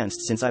have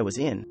advanced since I was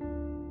in.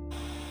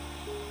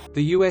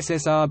 The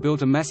USSR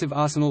built a massive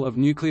arsenal of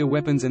nuclear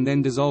weapons and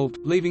then dissolved,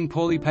 leaving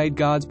poorly paid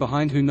guards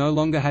behind who no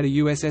longer had a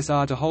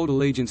USSR to hold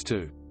allegiance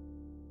to.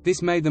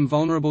 This made them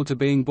vulnerable to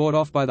being bought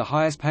off by the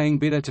highest paying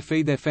bidder to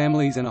feed their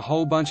families, and a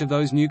whole bunch of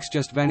those nukes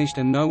just vanished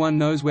and no one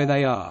knows where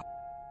they are.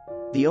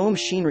 The Aum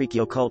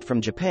Shinrikyo cult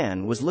from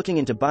Japan was looking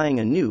into buying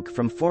a nuke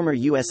from former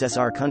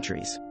USSR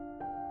countries.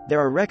 There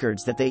are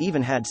records that they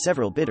even had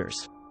several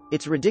bidders.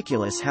 It's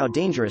ridiculous how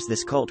dangerous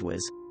this cult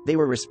was. They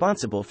were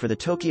responsible for the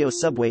Tokyo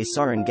subway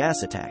sarin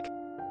gas attack.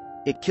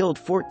 It killed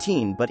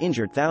 14 but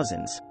injured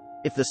thousands.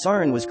 If the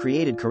sarin was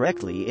created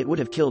correctly, it would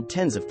have killed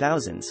tens of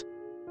thousands.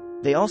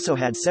 They also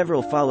had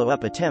several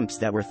follow-up attempts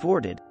that were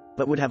thwarted,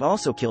 but would have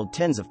also killed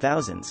tens of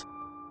thousands.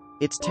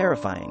 It's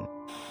terrifying.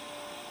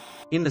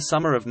 In the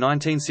summer of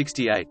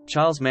 1968,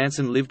 Charles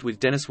Manson lived with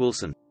Dennis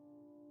Wilson.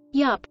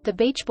 Yup, the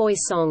Beach Boys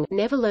song,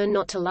 Never Learn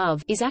Not to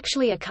Love, is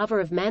actually a cover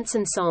of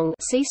Manson's song,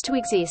 Cease to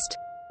Exist.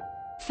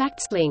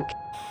 Facts link.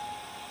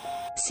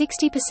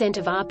 60%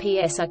 of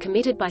RPS are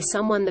committed by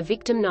someone the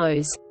victim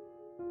knows.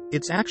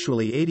 It's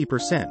actually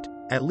 80%,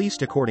 at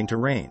least according to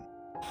Rain.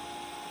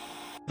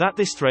 That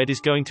this thread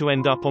is going to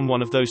end up on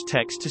one of those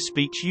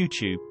text-to-speech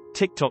YouTube,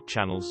 TikTok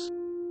channels.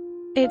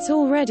 It's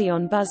already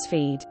on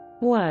BuzzFeed.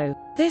 Whoa.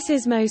 This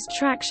is most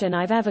traction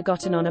I've ever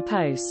gotten on a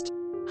post.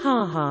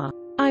 Haha.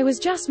 I was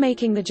just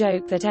making the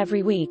joke that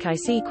every week I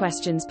see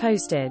questions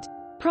posted,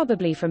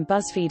 probably from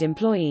BuzzFeed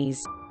employees,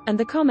 and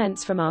the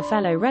comments from our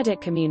fellow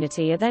Reddit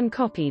community are then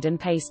copied and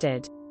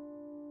pasted.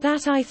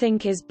 That I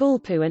think is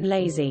bullpoo and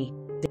lazy.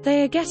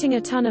 They are getting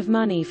a ton of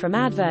money from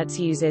adverts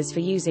users for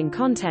using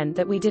content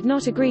that we did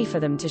not agree for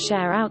them to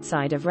share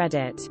outside of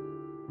Reddit.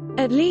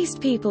 At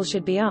least people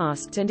should be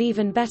asked and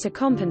even better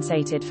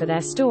compensated for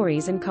their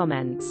stories and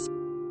comments.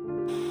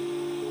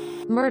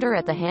 Murder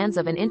at the hands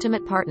of an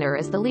intimate partner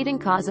is the leading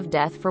cause of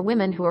death for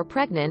women who are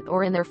pregnant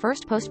or in their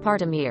first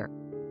postpartum year.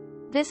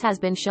 This has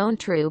been shown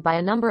true by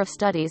a number of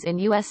studies in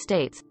U.S.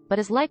 states, but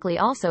is likely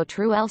also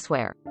true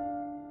elsewhere.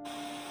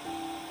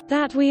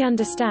 That we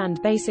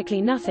understand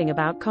basically nothing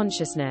about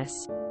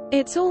consciousness.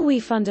 It's all we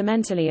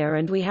fundamentally are,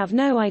 and we have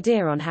no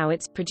idea on how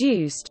it's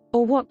produced,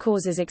 or what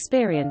causes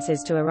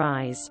experiences to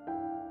arise.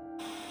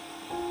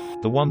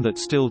 The one that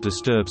still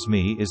disturbs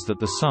me is that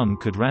the sun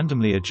could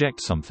randomly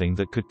eject something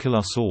that could kill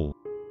us all.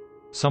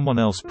 Someone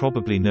else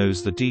probably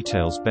knows the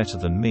details better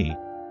than me,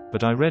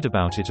 but I read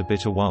about it a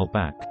bit a while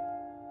back.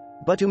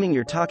 Assuming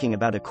you're talking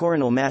about a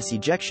coronal mass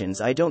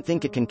ejections, I don't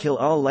think it can kill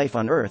all life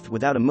on Earth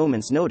without a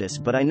moment's notice,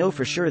 but I know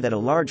for sure that a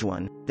large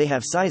one, they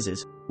have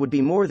sizes, would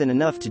be more than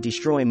enough to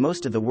destroy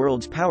most of the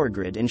world's power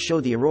grid and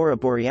show the aurora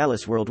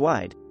borealis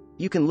worldwide.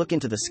 You can look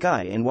into the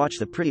sky and watch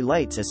the pretty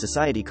lights as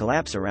society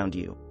collapse around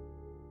you.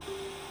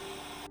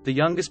 The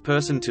youngest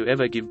person to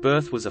ever give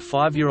birth was a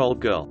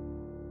 5-year-old girl.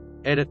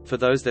 Edit, for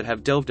those that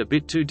have delved a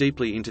bit too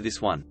deeply into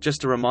this one,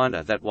 just a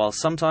reminder that while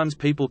sometimes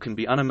people can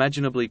be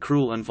unimaginably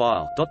cruel and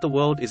vile, the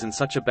world isn't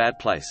such a bad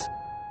place.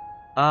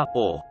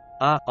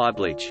 Eye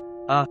bleach.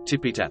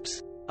 Tippy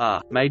taps.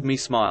 Made me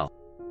smile.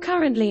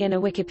 Currently in a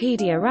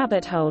Wikipedia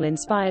rabbit hole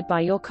inspired by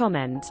your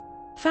comment.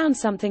 Found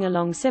something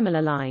along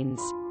similar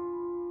lines.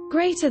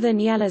 Greater than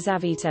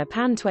Yelizaveta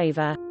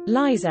Pantueva,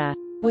 Liza,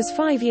 was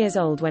 5 years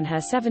old when her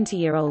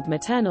 70-year-old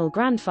maternal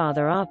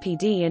grandfather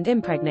RPD and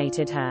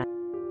impregnated her.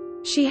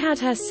 She had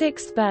her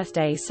 6th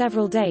birthday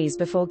several days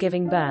before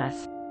giving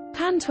birth.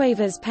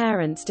 Pantueva's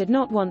parents did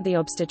not want the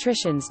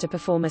obstetricians to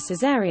perform a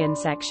cesarean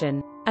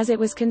section, as it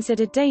was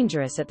considered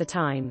dangerous at the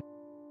time.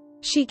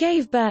 She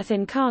gave birth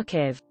in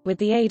Kharkiv, with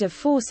the aid of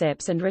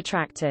forceps and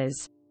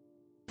retractors.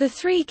 The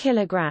 3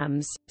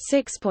 kilograms,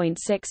 6.6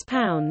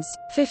 pounds,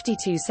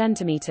 52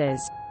 centimeters,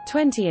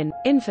 20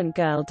 infant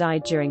girl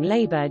died during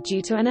labor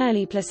due to an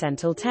early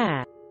placental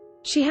tear.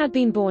 She had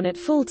been born at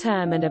full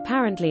term and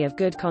apparently of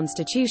good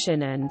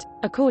constitution and,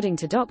 according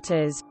to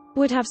doctors,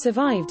 would have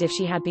survived if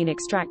she had been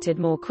extracted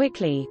more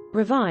quickly,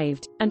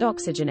 revived, and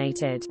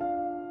oxygenated.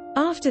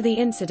 After the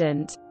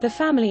incident, the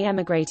family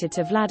emigrated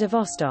to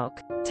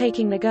Vladivostok,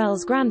 taking the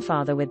girl's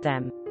grandfather with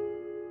them.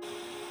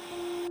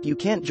 You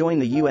can't join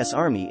the US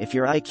Army if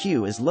your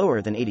IQ is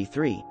lower than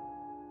 83.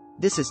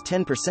 This is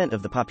 10%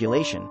 of the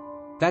population.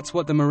 That's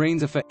what the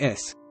Marines are for.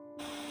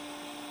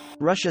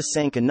 Russia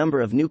sank a number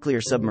of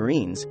nuclear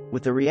submarines,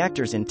 with the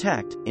reactors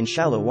intact, in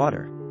shallow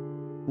water.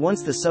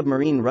 Once the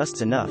submarine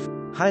rusts enough,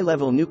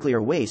 high-level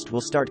nuclear waste will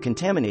start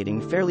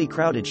contaminating fairly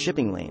crowded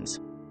shipping lanes.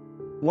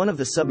 One of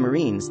the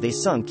submarines they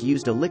sunk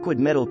used a liquid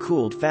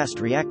metal-cooled fast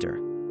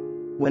reactor.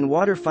 When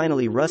water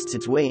finally rusts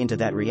its way into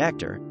that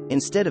reactor,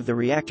 instead of the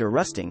reactor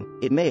rusting,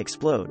 it may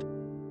explode.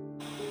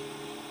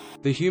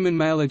 The human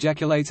male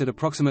ejaculates at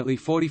approximately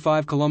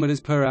 45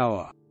 km per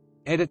hour.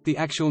 Edit: the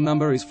actual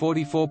number is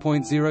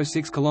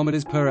 44.06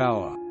 km per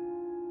hour.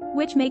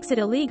 Which makes it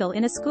illegal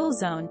in a school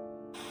zone.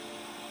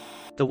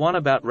 The one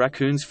about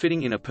raccoons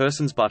fitting in a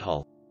person's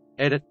butthole.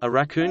 Edit: a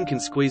raccoon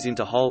can squeeze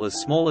into a hole as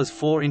small as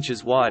 4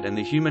 inches wide and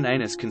the human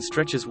anus can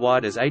stretch as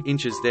wide as 8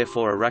 inches,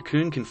 therefore a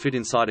raccoon can fit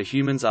inside a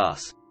human's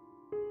ass.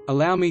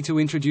 Allow me to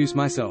introduce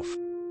myself.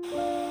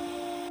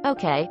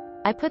 Okay,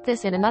 I put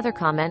this in another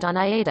comment on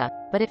IATA,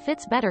 but it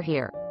fits better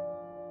here.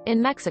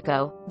 In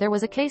Mexico, there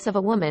was a case of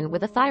a woman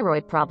with a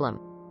thyroid problem.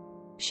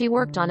 She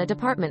worked on a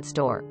department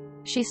store.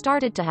 She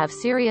started to have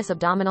serious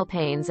abdominal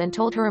pains and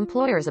told her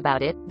employers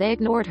about it. They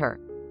ignored her.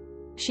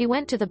 She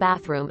went to the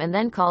bathroom and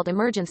then called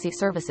emergency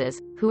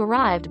services, who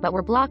arrived but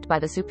were blocked by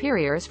the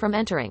superiors from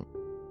entering.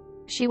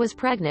 She was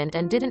pregnant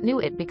and didn't know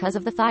it because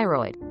of the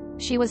thyroid.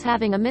 She was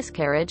having a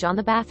miscarriage on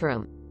the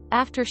bathroom.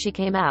 After she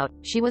came out,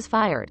 she was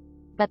fired.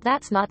 But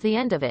that's not the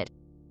end of it.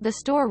 The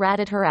store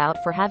ratted her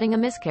out for having a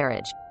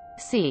miscarriage.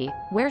 See,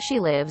 where she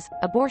lives,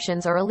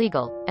 abortions are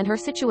illegal, and her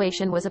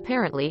situation was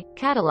apparently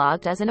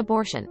catalogued as an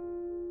abortion.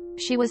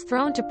 She was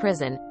thrown to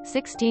prison,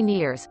 16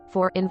 years,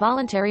 for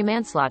involuntary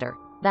manslaughter.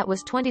 That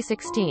was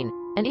 2016,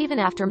 and even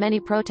after many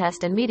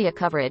protest and media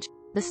coverage,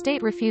 the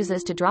state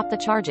refuses to drop the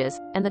charges,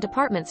 and the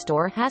department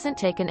store hasn't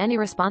taken any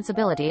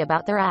responsibility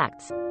about their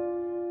acts.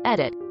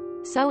 Edit.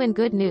 So in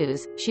good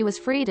news, she was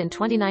freed in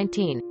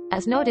 2019,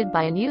 as noted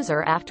by an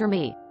user after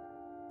me.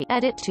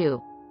 Edit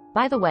 2.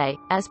 By the way,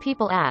 as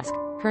people ask,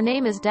 her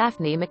name is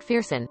Daphne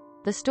McPherson.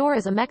 The store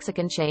is a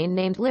Mexican chain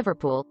named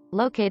Liverpool,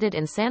 located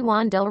in San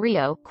Juan del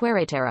Rio,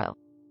 Querétaro.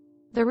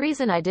 The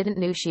reason I didn't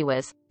know she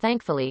was,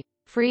 thankfully,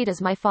 freed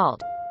is my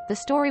fault. The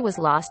story was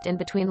lost in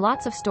between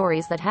lots of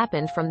stories that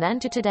happened from then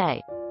to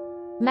today.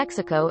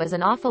 Mexico is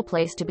an awful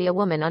place to be a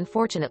woman,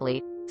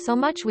 unfortunately. So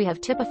much we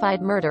have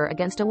typified murder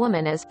against a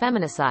woman as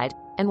feminicide,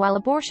 and while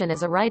abortion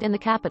is a right in the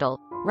capital,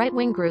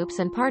 right-wing groups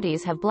and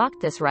parties have blocked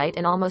this right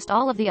in almost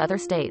all of the other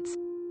states.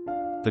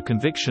 The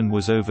conviction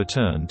was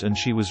overturned and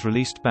she was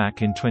released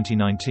back in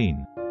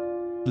 2019.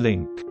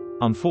 Link.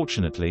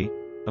 Unfortunately,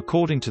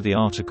 according to the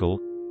article,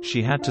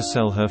 she had to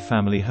sell her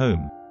family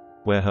home,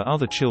 where her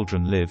other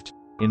children lived,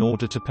 in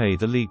order to pay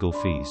the legal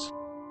fees.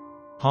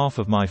 Half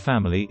of my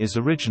family is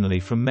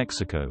originally from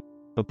Mexico.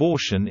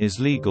 Abortion is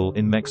legal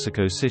in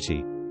Mexico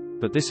City,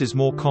 but this is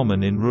more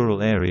common in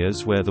rural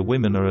areas where the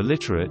women are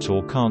illiterate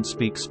or can't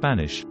speak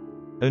Spanish,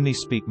 only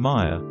speak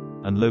Maya,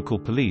 and local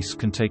police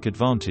can take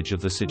advantage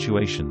of the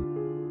situation.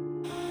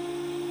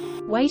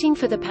 Waiting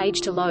for the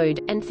page to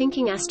load, and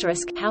thinking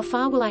asterisk, how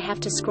far will I have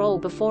to scroll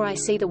before I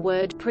see the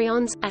word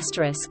prions,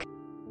 asterisk.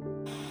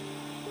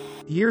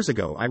 Years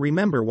ago I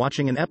remember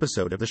watching an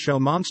episode of the show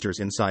Monsters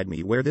Inside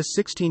Me where this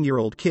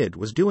 16-year-old kid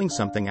was doing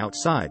something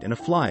outside and a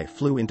fly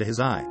flew into his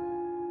eye.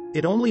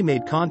 It only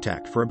made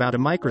contact for about a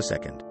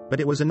microsecond, but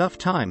it was enough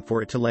time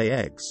for it to lay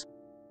eggs.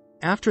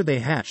 After they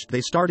hatched,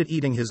 they started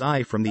eating his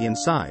eye from the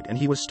inside and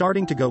he was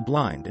starting to go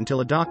blind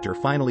until a doctor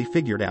finally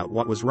figured out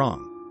what was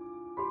wrong.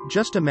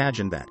 Just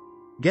imagine that.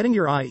 Getting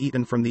your eye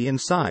eaten from the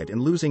inside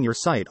and losing your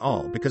sight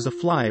all because a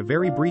fly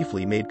very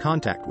briefly made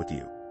contact with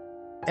you.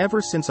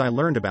 Ever since I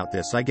learned about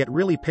this I get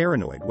really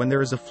paranoid when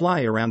there is a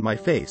fly around my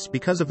face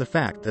because of the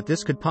fact that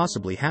this could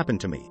possibly happen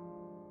to me.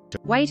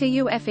 Wait, are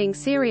you effing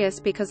serious?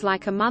 Because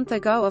like a month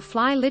ago a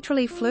fly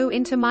literally flew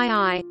into my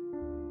eye.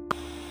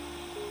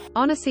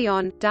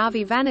 Onacion,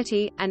 Darby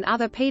Vanity, and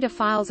other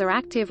pedophiles are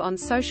active on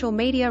social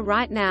media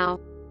right now.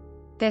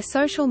 Their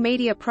social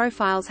media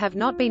profiles have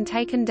not been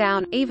taken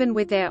down, even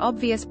with their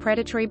obvious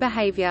predatory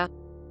behavior.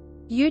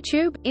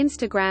 YouTube,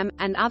 Instagram,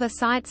 and other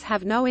sites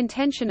have no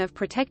intention of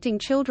protecting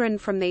children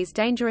from these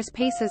dangerous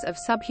pieces of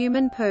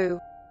subhuman poo.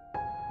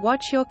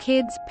 Watch your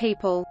kids,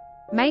 people.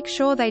 Make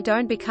sure they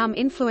don't become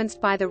influenced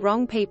by the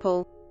wrong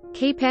people.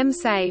 Keep them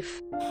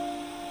safe.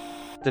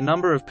 The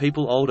number of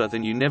people older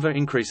than you never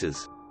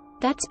increases.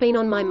 That's been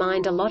on my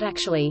mind a lot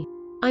actually.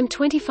 I'm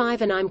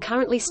 25 and I'm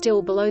currently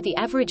still below the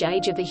average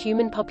age of the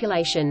human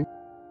population.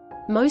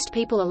 Most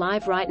people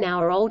alive right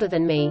now are older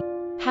than me.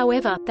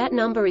 However, that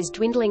number is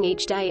dwindling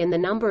each day and the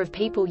number of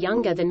people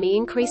younger than me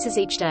increases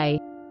each day.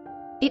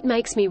 It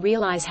makes me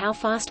realize how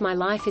fast my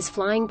life is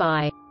flying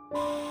by.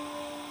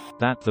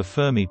 That the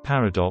Fermi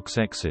paradox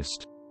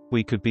exists.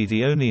 We could be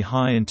the only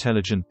high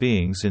intelligent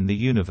beings in the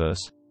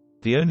universe,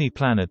 the only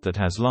planet that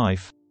has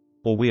life,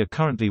 or we are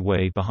currently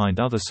way behind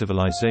other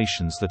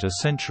civilizations that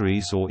are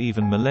centuries or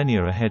even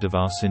millennia ahead of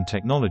us in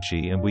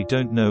technology and we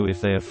don't know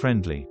if they are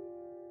friendly.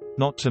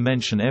 Not to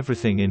mention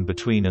everything in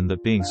between, and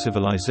that being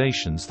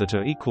civilizations that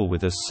are equal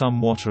with us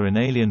somewhat are an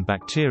alien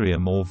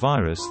bacterium or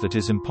virus that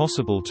is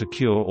impossible to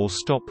cure or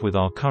stop with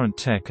our current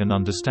tech and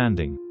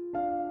understanding.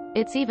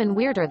 It's even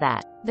weirder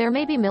that there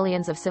may be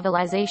millions of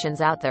civilizations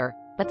out there,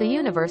 but the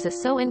universe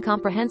is so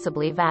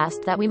incomprehensibly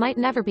vast that we might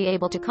never be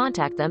able to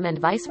contact them and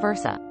vice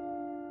versa.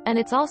 And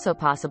it's also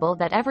possible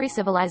that every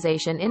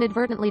civilization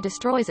inadvertently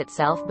destroys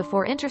itself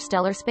before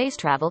interstellar space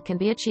travel can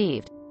be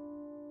achieved.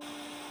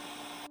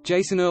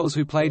 Jason Earls,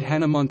 who played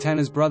Hannah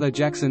Montana's brother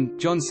Jackson,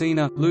 John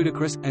Cena,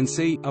 Ludacris, and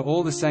C, are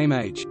all the same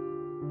age.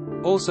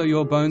 Also,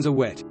 your bones are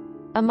wet.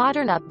 A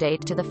modern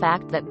update to the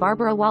fact that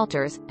Barbara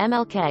Walters,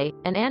 MLK,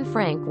 and Anne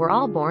Frank were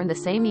all born the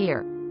same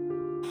year.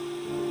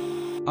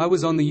 I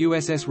was on the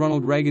USS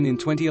Ronald Reagan in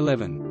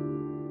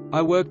 2011.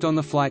 I worked on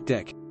the flight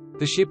deck.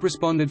 The ship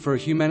responded for a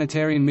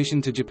humanitarian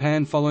mission to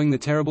Japan following the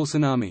terrible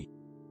tsunami.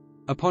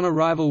 Upon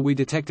arrival, we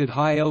detected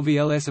high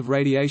LVLS of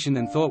radiation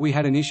and thought we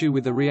had an issue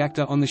with the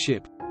reactor on the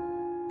ship.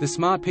 The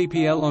smart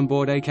PPL on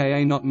board,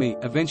 aka not me,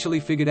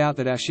 eventually figured out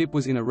that our ship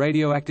was in a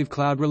radioactive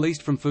cloud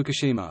released from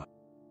Fukushima.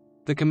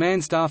 The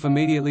command staff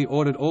immediately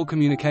ordered all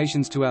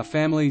communications to our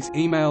families,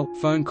 email,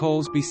 phone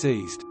calls be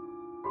seized.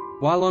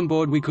 While on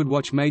board, we could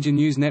watch major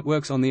news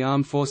networks on the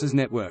Armed Forces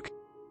network.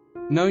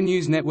 No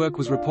news network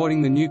was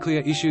reporting the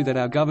nuclear issue that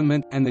our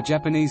government, and the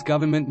Japanese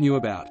government, knew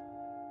about.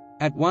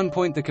 At one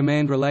point the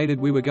command related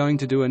we were going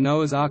to do a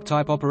Noah's Ark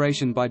type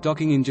operation by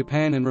docking in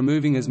Japan and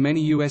removing as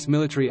many U.S.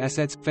 military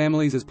assets,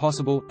 families as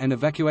possible, and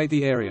evacuate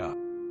the area.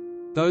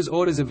 Those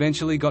orders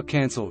eventually got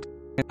cancelled.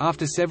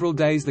 After several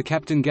days the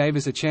captain gave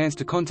us a chance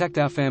to contact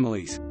our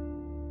families.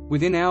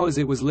 Within hours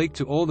it was leaked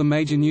to all the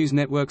major news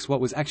networks what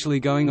was actually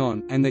going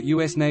on, and that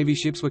U.S. Navy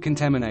ships were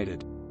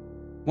contaminated.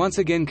 Once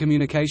again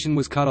communication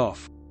was cut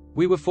off.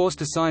 We were forced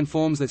to sign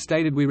forms that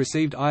stated we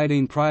received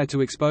iodine prior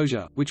to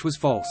exposure, which was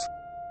false.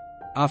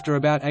 After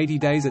about 80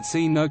 days at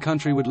sea, no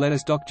country would let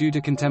us dock due to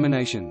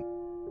contamination.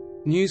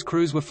 News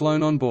crews were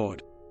flown on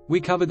board.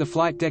 We covered the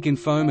flight deck in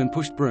foam and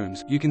pushed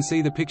brooms. You can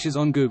see the pictures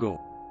on Google.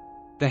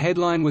 The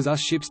headline was "Us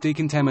ships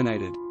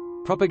decontaminated."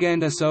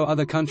 Propaganda so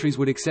other countries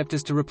would accept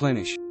us to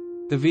replenish.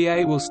 The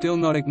VA will still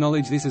not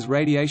acknowledge this as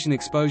radiation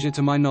exposure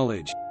to my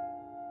knowledge.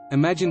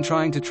 Imagine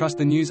trying to trust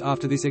the news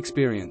after this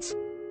experience.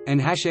 And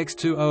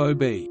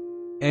 #X200B.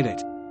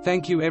 Edit.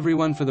 Thank you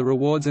everyone for the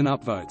rewards and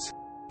upvotes.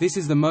 This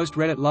is the most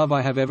Reddit love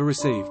I have ever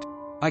received.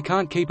 I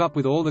can't keep up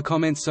with all the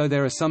comments, so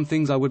there are some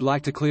things I would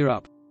like to clear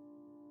up.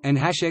 And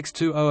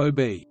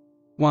 #X200B.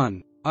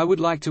 1. I would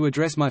like to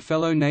address my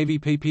fellow Navy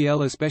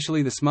PPL,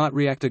 especially the smart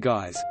reactor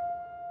guys.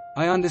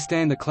 I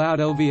understand the cloud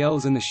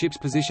LVLs and the ship's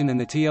position and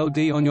the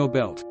TLD on your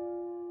belt.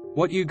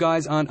 What you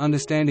guys aren't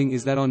understanding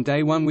is that on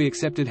day 1 we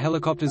accepted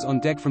helicopters on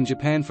deck from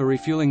Japan for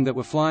refueling that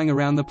were flying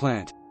around the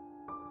plant.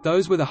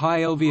 Those were the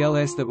high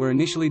LVLS that were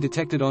initially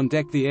detected on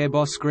deck. The air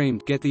boss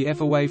screamed, "Get the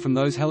F away from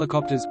those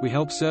helicopters." We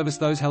helped service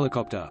those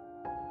helicopter.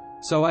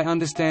 So I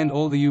understand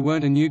all the "you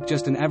weren't a nuke,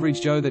 just an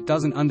average Joe that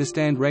doesn't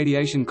understand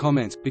radiation"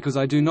 comments, because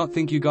I do not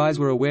think you guys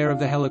were aware of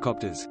the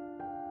helicopters.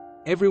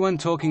 Everyone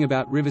talking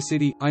about River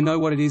City, I know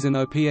what it is, an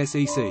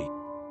OPSEC.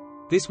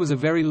 This was a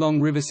very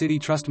long River City,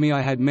 trust me, I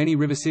had many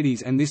River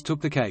Cities and this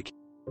took the cake.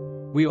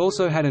 We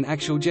also had an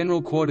actual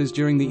general quarters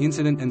during the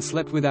incident and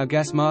slept with our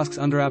gas masks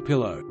under our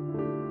pillow.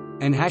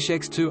 And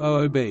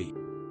 #X200B.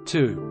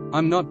 2.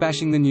 I'm not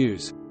bashing the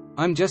news.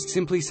 I'm just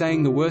simply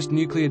saying the worst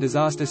nuclear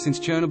disaster since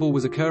Chernobyl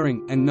was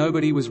occurring, and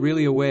nobody was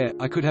really aware.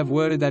 I could have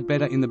worded that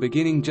better in the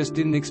beginning, just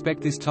didn't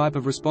expect this type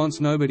of response.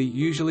 Nobody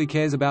usually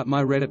cares about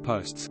my Reddit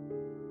posts.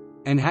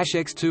 And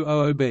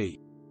 #X200B.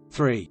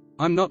 3.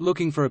 I'm not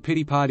looking for a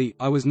pity party,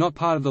 I was not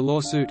part of the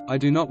lawsuit, I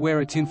do not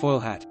wear a tinfoil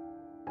hat.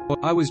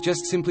 I was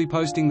just simply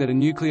posting that a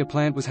nuclear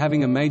plant was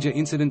having a major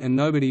incident and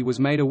nobody was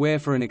made aware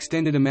for an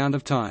extended amount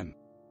of time.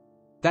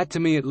 That to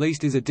me at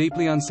least is a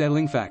deeply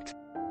unsettling fact.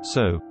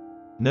 So,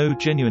 no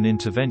genuine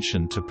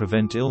intervention to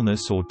prevent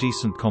illness or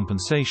decent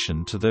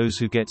compensation to those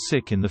who get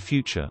sick in the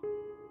future.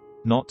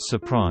 Not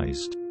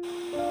surprised.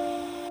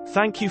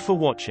 Thank you for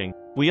watching.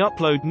 We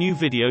upload new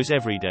videos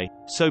every day,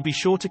 so be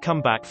sure to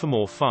come back for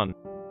more fun.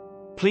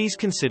 Please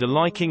consider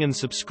liking and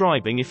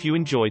subscribing if you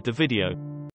enjoyed the video.